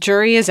 The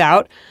jury is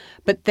out.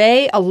 But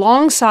they,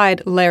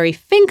 alongside Larry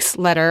Fink's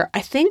letter,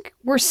 I think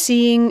we're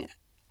seeing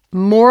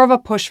more of a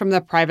push from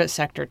the private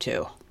sector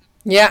too.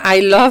 Yeah, I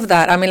love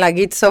that. I mean,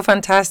 it's so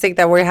fantastic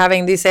that we're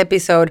having this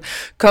episode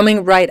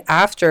coming right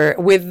after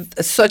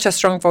with such a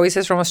strong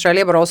voices from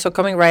Australia, but also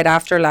coming right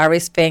after Larry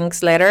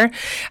Fink's letter.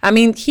 I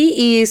mean,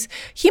 he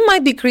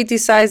might be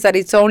criticized that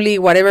it's only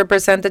whatever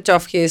percentage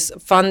of his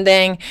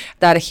funding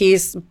that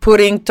he's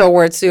putting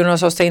towards,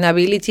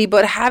 sustainability,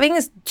 but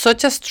having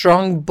such a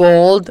strong,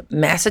 bold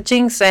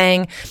messaging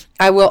saying,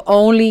 I will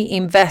only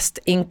invest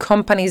in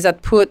companies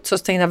that put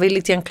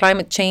sustainability and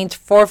climate change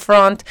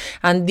forefront.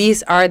 And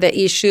these are the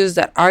issues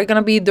that are going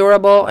to be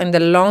durable in the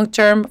long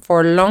term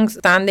for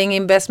long-standing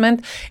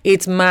investment.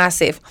 It's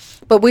massive.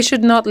 But we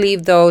should not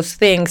leave those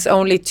things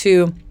only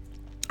to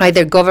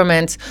either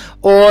governments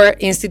or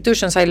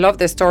institutions. I love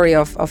the story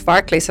of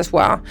Barclays as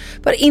well.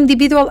 But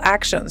individual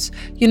actions,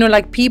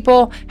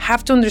 people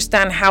have to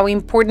understand how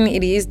important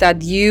it is that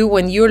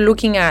when you're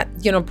looking at,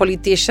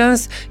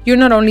 politicians, you're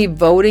not only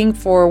voting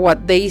for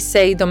what they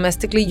say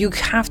domestically, you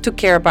have to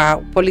care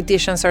about what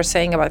politicians are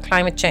saying about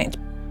climate change.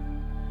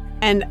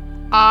 And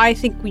I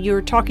think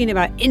you're talking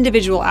about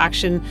individual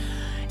action.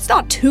 It's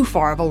not too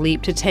far of a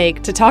leap to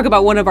take to talk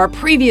about one of our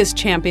previous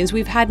champions.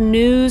 We've had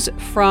news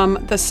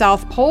from the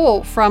South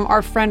Pole from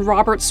our friend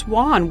Robert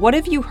Swan. What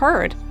have you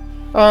heard?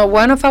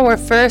 One of our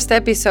first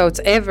episodes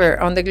ever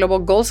on the Global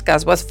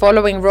Goalscast was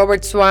following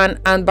Robert Swan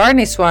and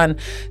Barney Swan,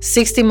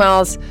 60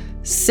 miles,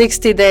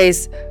 60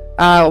 days,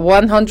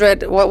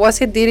 100, what was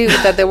it, Didi,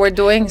 that they were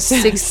doing?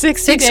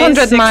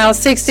 600 miles,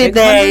 60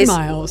 days.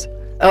 Miles.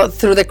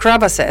 through the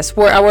crevasses,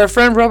 where our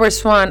friend Robert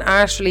Swan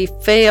actually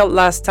failed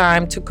last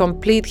time to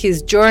complete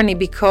his journey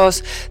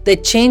because the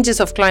changes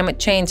of climate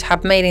change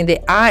have made in the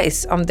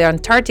ice on the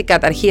Antarctica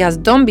that he has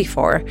done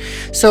before.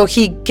 So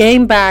he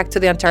came back to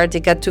the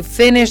Antarctica to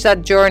finish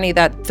that journey,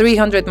 that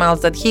 300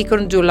 miles that he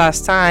couldn't do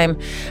last time,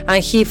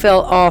 and he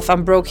fell off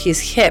and broke his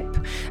hip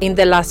in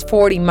the last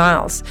 40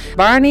 miles.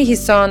 Barney,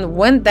 his son,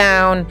 went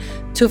down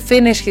to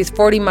finish his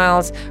 40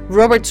 miles.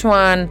 Robert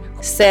Swan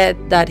said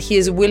that he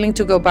is willing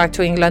to go back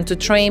to England to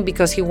train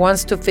because he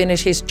wants to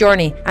finish his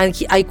journey. And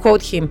I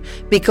quote him,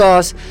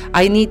 because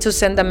I need to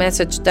send a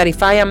message that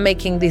if I am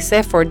making this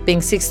effort, being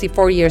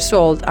 64 years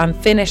old, and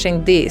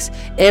finishing this,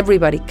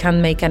 everybody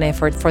can make an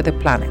effort for the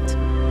planet.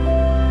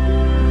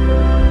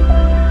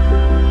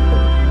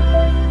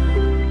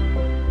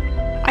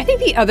 I think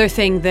the other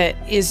thing that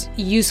is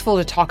useful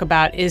to talk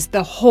about is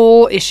the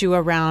whole issue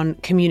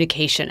around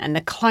communication and the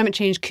climate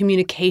change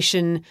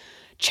communication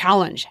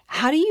challenge.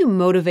 How do you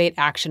motivate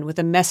action with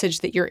a message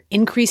that you're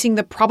increasing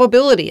the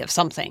probability of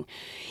something?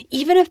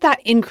 Even if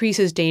that increase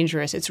is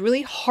dangerous, it's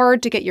really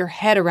hard to get your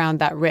head around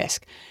that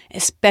risk,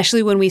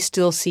 especially when we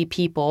still see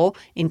people,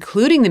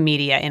 including the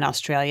media in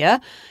Australia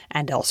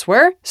and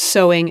elsewhere,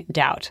 sowing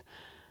doubt.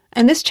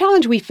 And this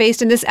challenge we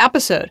faced in this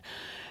episode.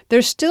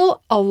 There's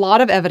still a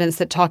lot of evidence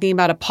that talking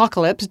about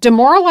apocalypse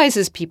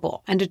demoralizes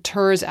people and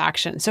deters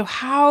action. So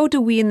how do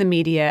we in the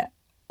media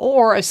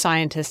or as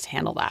scientists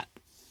handle that?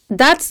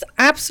 That's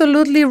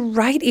absolutely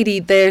right, Edie.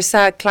 There's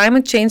a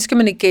climate change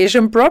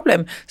communication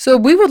problem. So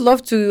we would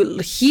love to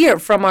hear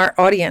from our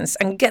audience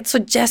and get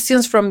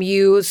suggestions from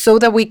you so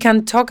that we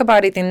can talk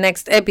about it in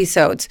next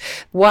episodes.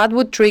 What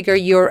would trigger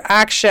your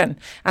action?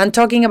 And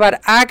talking about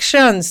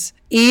actions,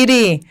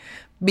 Edie,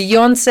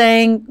 beyond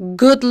saying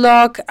good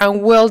luck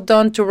and well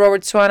done to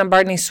Robert Swan and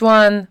Barney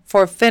Swan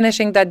for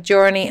finishing that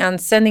journey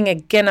and sending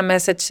again a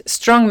message,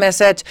 strong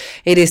message,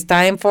 it is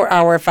time for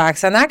our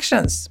facts and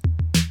actions.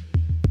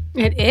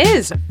 It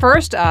is.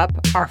 First up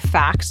are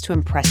facts to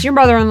impress your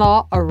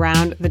mother-in-law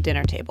around the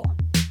dinner table.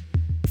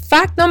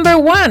 Fact number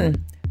 1.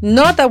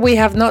 Not that we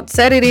have not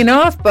said it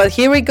enough, but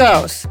here it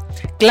goes.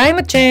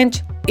 Climate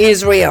change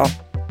is real.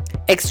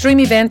 Extreme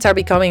events are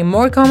becoming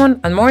more common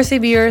and more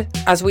severe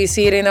as we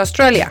see it in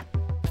Australia.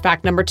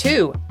 Fact number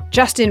 2,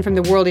 just in from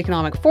the World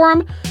Economic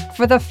Forum,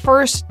 for the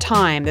first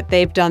time that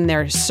they've done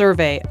their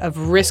survey of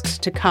risks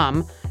to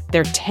come,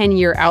 their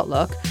 10-year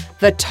outlook,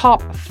 the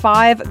top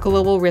 5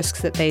 global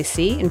risks that they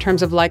see in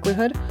terms of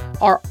likelihood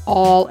are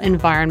all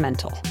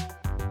environmental.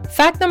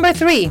 Fact number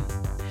 3,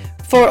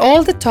 for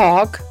all the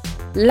talk,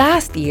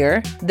 last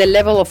year the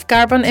level of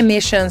carbon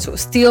emissions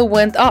still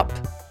went up,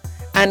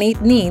 and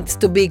it needs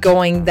to be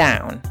going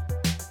down.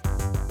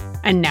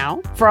 And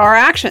now for our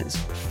actions.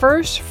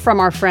 First,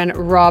 from our friend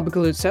Rob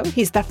Galuzzo.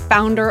 He's the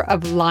founder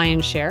of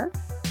Lionshare,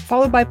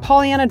 followed by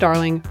Pollyanna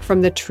Darling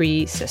from the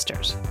Tree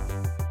Sisters.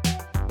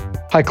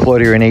 Hi,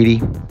 Claudia and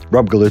Edie.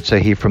 Rob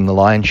Galuzzo here from the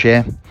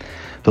Lionshare.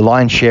 The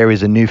Lionshare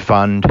is a new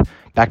fund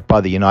backed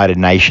by the United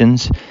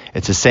Nations.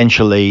 It's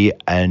essentially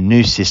a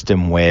new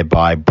system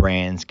whereby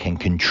brands can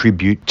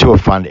contribute to a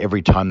fund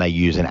every time they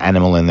use an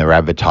animal in their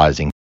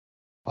advertising.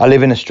 I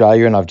live in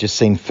Australia and I've just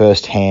seen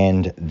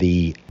firsthand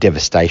the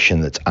devastation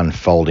that's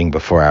unfolding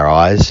before our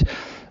eyes.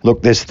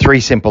 Look, there's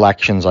 3 simple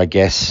actions, I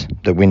guess,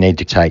 that we need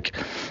to take.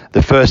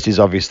 The first is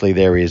obviously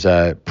there is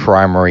a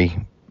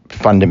primary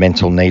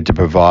fundamental need to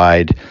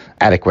provide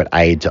adequate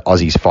aid to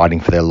Aussies fighting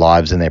for their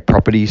lives and their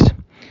properties.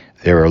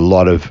 There are a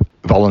lot of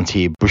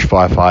volunteer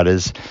bushfire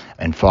fighters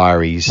and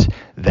fireys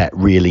that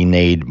really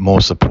need more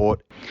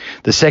support.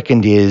 The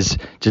second is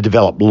to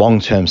develop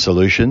long-term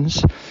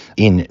solutions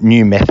in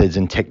new methods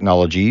and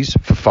technologies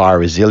for fire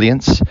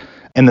resilience.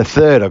 And the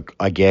third,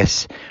 I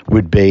guess,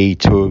 would be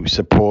to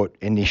support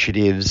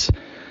initiatives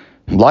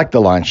like the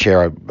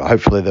Lionshare.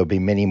 Hopefully there'll be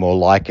many more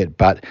like it,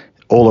 but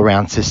all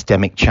around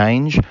systemic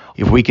change.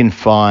 If we can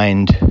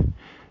find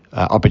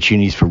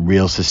opportunities for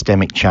real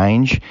systemic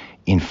change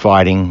in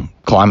fighting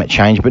climate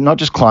change, but not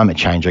just climate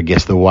change, I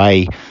guess the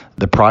way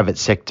the private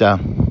sector,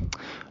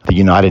 the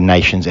United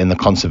Nations and the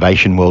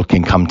conservation world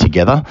can come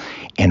together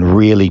and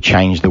really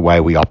change the way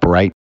we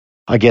operate.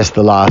 I guess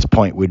the last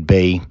point would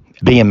be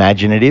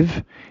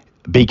imaginative,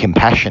 be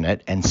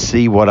compassionate, and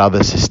see what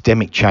other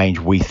systemic change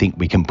we think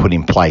we can put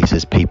in place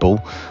as people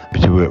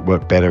to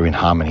work better in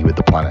harmony with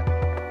the planet.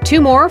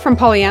 2 more from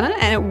Pollyanna,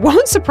 and it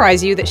won't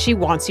surprise you that she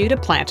wants you to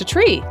plant a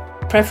tree.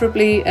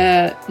 Preferably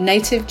a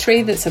native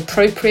tree that's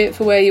appropriate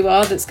for where you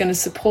are, that's going to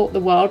support the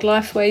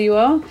wildlife where you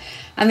are.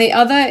 And the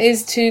other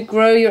is to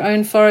grow your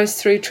own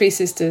forest through Tree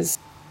Sisters.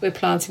 We're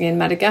planting in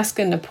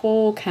Madagascar,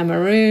 Nepal,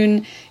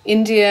 Cameroon,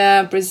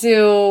 India,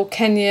 Brazil,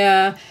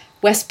 Kenya,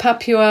 West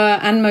Papua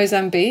and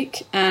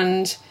Mozambique,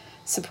 and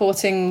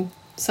supporting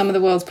some of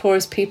the world's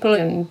poorest people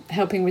and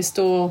helping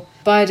restore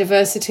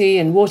biodiversity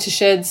and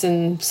watersheds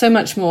and so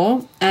much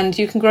more. And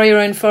you can grow your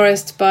own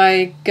forest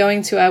by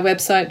going to our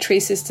website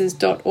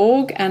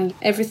treesisters.org, and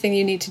everything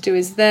you need to do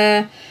is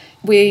there.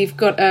 We've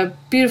got a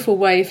beautiful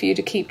way for you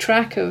to keep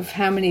track of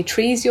how many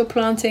trees you're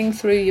planting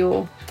through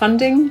your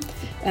funding.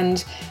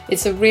 And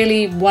it's a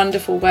really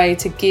wonderful way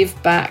to give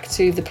back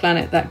to the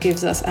planet that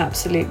gives us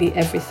absolutely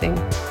everything.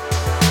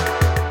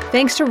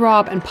 Thanks to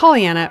Rob and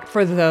Pollyanna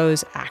for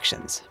those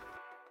actions.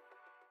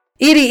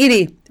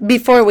 Edie,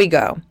 before we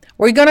go,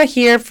 we're going to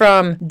hear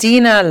from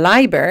Dina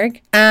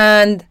Leiberg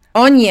and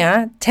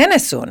Anya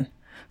Tenesun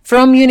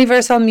from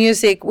Universal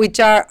Music, which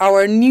are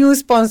our new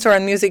sponsor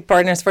and music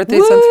partners for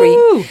Season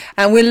 3.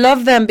 And we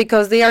love them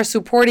because they are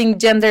supporting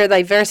gender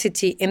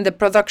diversity in the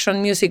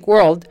production music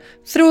world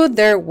through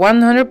their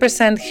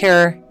 100%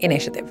 Her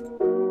initiative.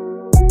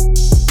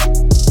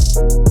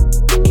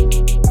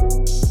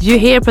 You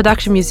hear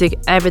production music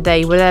every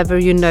day, whether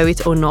you know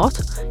it or not,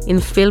 in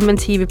film and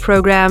TV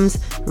programs,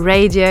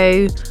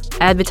 radio,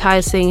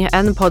 advertising,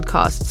 and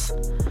podcasts.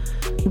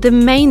 The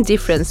main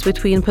difference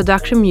between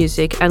production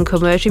music and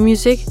commercial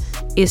music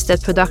is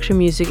that production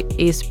music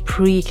is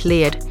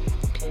pre-cleared.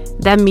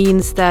 That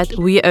means that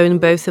we own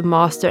both the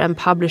master and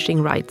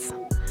publishing rights,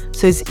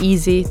 so it's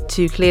easy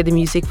to clear the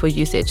music for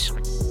usage.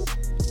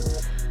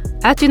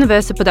 At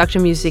Universal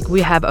Production Music,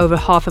 we have over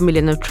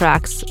 500,000 of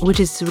tracks,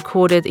 which is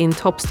recorded in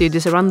top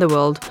studios around the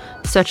world,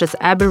 such as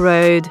Abbey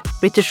Road,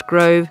 British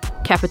Grove,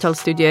 Capitol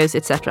Studios,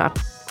 etc.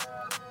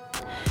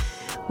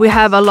 We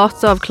have a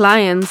lot of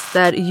clients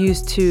that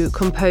used to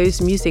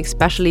compose music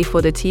especially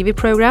for the TV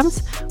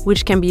programs,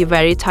 which can be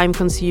very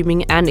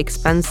time-consuming and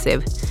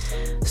expensive.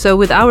 So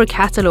with our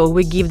catalog,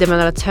 we give them an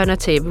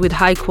alternative with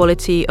high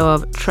quality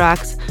of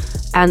tracks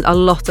and a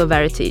lot of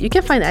variety. You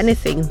can find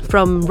anything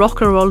from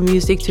rock and roll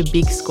music to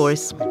big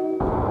scores.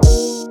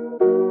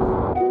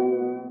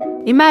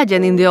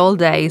 Imagine in the old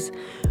days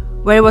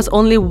where it was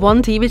only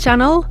one TV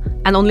channel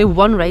and only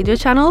one radio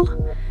channel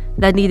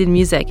that needed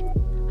music.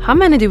 How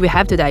many do we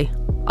have today?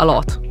 A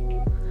lot.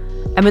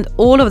 And with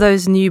all of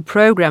those new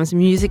programs,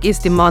 music is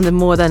demanded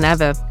more than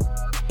ever.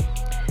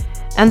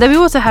 And then we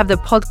also have the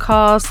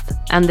podcast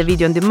and the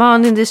video on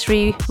demand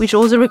industry, which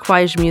also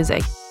requires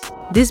music.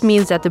 This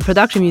means that the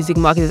production music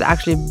market is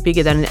actually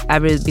bigger than it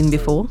ever been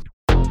before.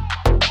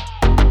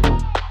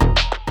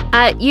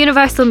 At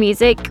Universal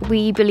Music,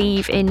 we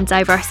believe in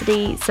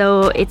diversity,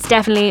 so it's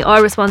definitely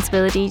our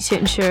responsibility to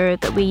ensure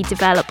that we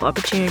develop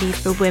opportunities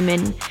for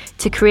women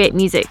to create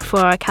music for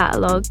our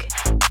catalogue.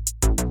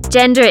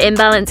 Gender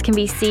imbalance can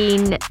be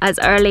seen as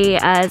early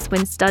as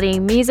when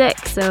studying music,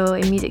 so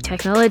in music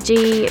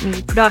technology,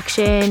 music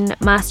production,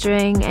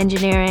 mastering,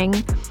 engineering,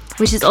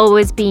 which has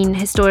always been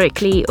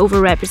historically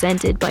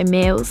overrepresented by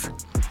males.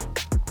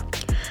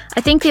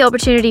 I think the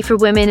opportunity for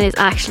women is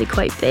actually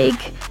quite big.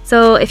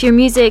 So if your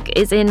music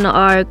is in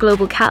our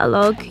global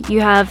catalogue, you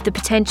have the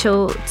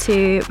potential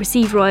to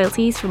receive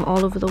royalties from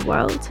all over the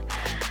world.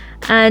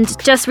 And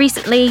just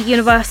recently,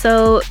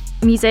 Universal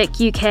Music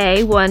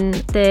UK won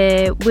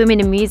the Women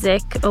in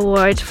Music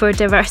Award for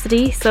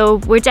Diversity, so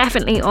we're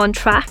definitely on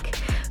track,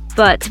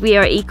 but we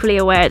are equally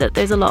aware that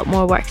there's a lot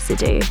more work to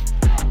do.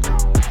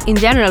 In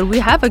general, we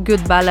have a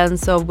good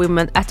balance of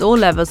women at all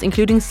levels,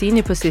 including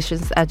senior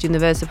positions at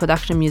Universal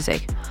Production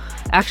Music.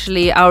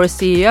 Actually, our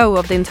CEO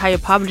of the entire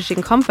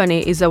publishing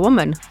company is a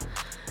woman,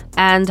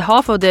 and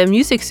half of the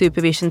music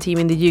supervision team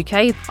in the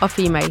UK are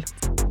female.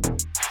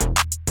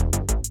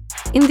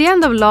 In the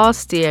end of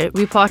last year,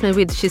 we partnered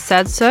with She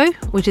Said So,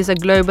 which is a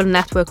global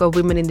network of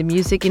women in the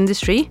music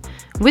industry,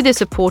 with the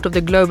support of the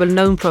global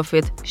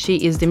non-profit She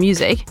Is The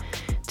Music,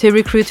 to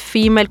recruit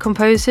female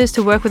composers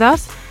to work with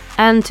us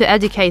and to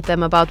educate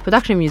them about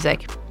production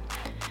music.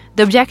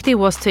 The objective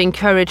was to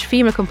encourage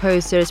female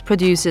composers,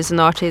 producers and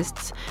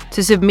artists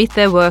to submit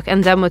their work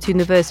and demo to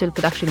Universal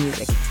Production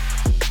Music.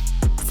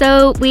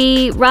 So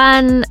we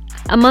ran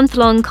a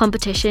month-long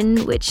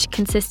competition which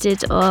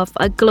consisted of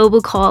a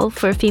global call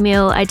for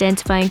female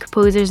identifying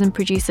composers and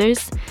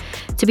producers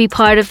to be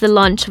part of the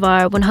launch of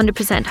our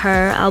 100%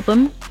 Her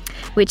album,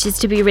 which is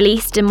to be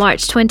released in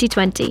March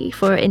 2020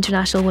 for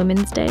International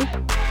Women's Day.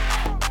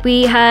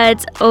 We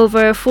had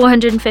over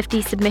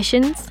 450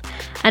 submissions,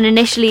 and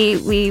initially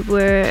we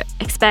were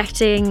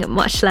expecting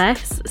much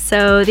less,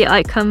 so the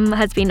outcome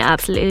has been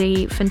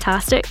absolutely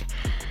fantastic.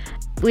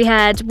 We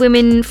had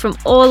women from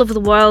all over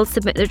the world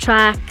submit their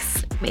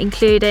tracks,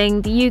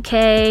 including the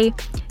UK,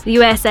 the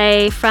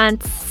USA,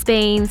 France,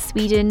 Spain,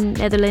 Sweden,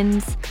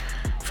 Netherlands,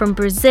 from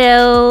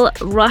Brazil,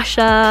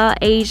 Russia,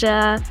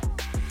 Asia.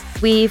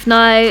 We've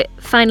now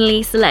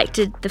finally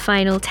selected the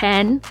final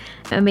 10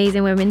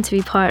 amazing women to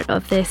be part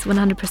of this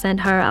 100%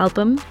 Her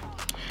album.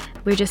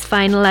 We're just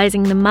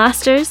finalising the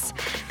masters,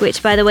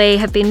 which by the way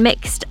have been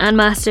mixed and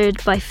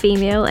mastered by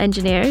female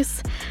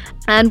engineers.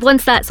 And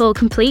once that's all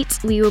complete,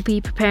 we will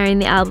be preparing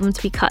the album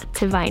to be cut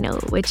to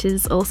vinyl, which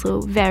is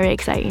also very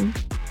exciting.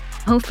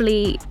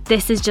 Hopefully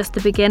this is just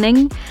the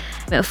beginning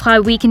of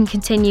how we can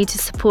continue to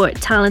support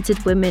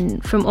talented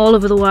women from all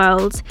over the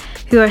world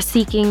who are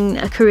seeking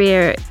a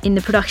career in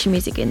the production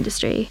music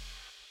industry.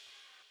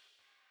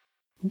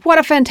 What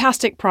a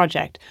fantastic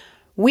project.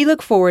 We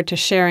look forward to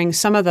sharing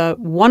some of the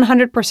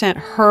 100%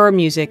 Her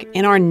music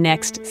in our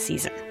next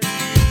season.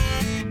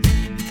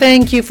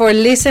 Thank you for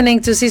listening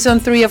to Season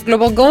 3 of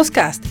Global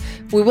Goalscast.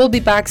 We will be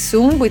back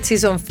soon with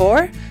Season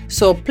 4,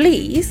 So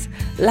please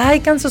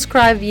like and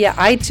subscribe via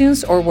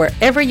iTunes or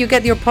wherever you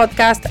get your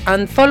podcast,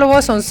 and follow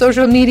us on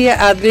social media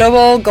at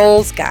Global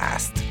Goals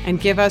Cast. And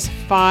give us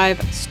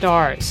 5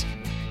 stars.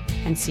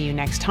 And see you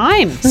next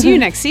time. See you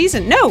next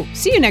season. No,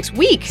 see you next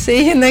week.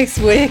 See you next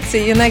week.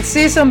 See you next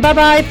season.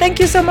 Bye-bye. Thank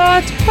you so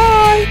much.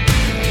 Bye.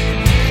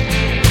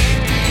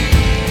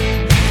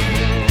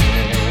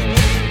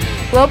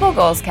 Global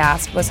Goals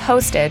Cast was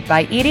hosted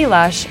by Edie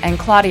Lush and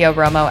Claudio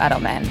Romo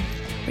Edelman.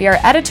 We are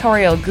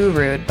editorial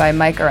gurued by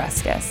Mike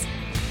Oreskes.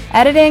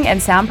 Editing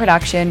and sound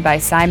production by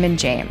Simon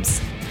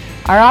James.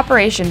 Our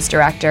operations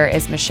director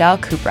is Michelle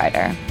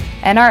Cooprider.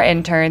 And our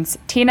interns,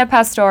 Tina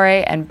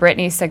Pastore and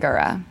Brittany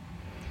Segura.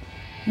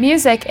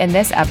 Music in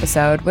this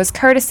episode was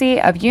courtesy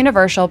of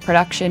Universal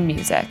Production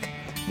Music,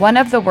 one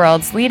of the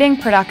world's leading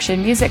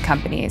production music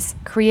companies,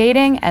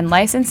 creating and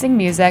licensing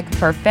music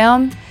for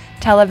film,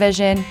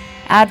 television,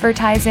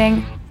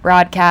 advertising,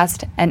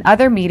 broadcast, and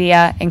other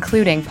media,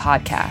 including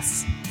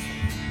podcasts.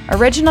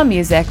 Original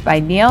music by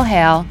Neil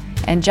Hale,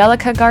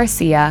 Angelica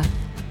Garcia,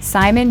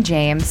 Simon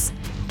James,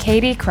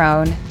 Katie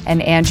Crone,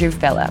 and Andrew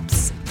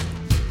Phillips.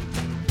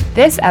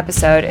 This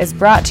episode is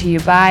brought to you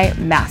by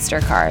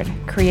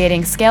MasterCard,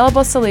 creating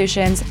scalable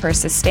solutions for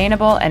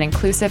sustainable and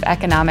inclusive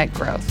economic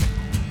growth.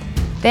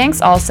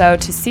 Thanks also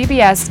to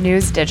CBS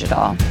News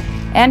Digital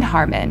and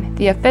Harman,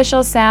 the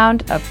official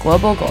sound of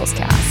Global Goals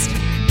Cast.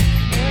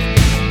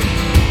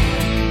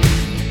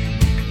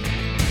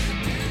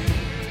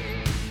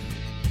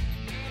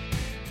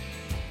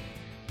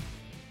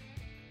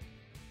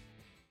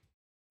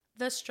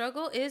 The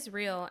struggle is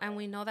real, and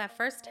we know that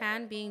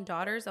firsthand being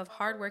daughters of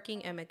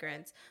hardworking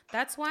immigrants.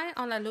 That's why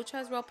on La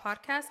Lucha es Real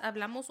podcast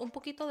hablamos un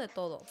poquito de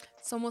todo.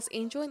 Somos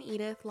Angel and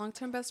Edith,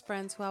 long-term best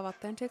friends who have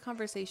authentic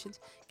conversations,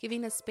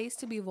 giving us space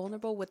to be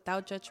vulnerable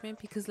without judgment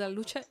because La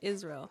Lucha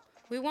is real.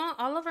 We want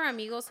all of our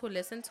amigos who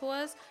listen to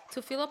us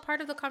to feel a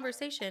part of the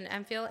conversation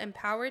and feel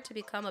empowered to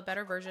become a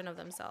better version of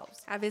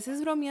themselves. A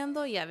veces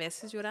bromeando y a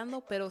veces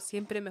llorando, pero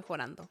siempre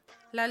mejorando.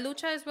 La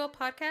Lucha es Real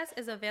podcast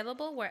is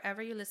available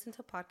wherever you listen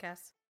to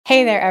podcasts.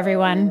 Hey there,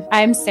 everyone.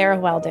 I'm Sarah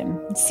Weldon,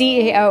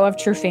 CEO of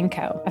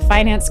Trufinco, a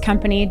finance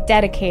company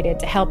dedicated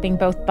to helping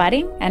both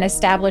budding and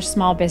established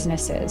small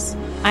businesses.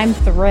 I'm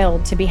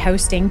thrilled to be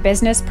hosting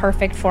Business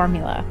Perfect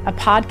Formula, a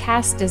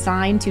podcast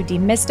designed to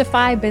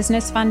demystify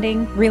business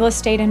funding, real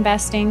estate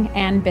investing,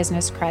 and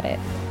business credit.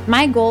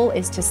 My goal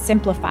is to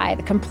simplify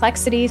the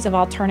complexities of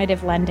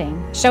alternative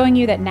lending, showing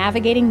you that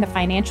navigating the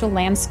financial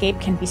landscape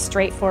can be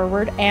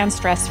straightforward and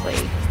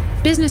stress-free.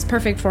 Business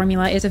Perfect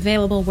Formula is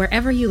available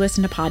wherever you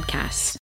listen to podcasts.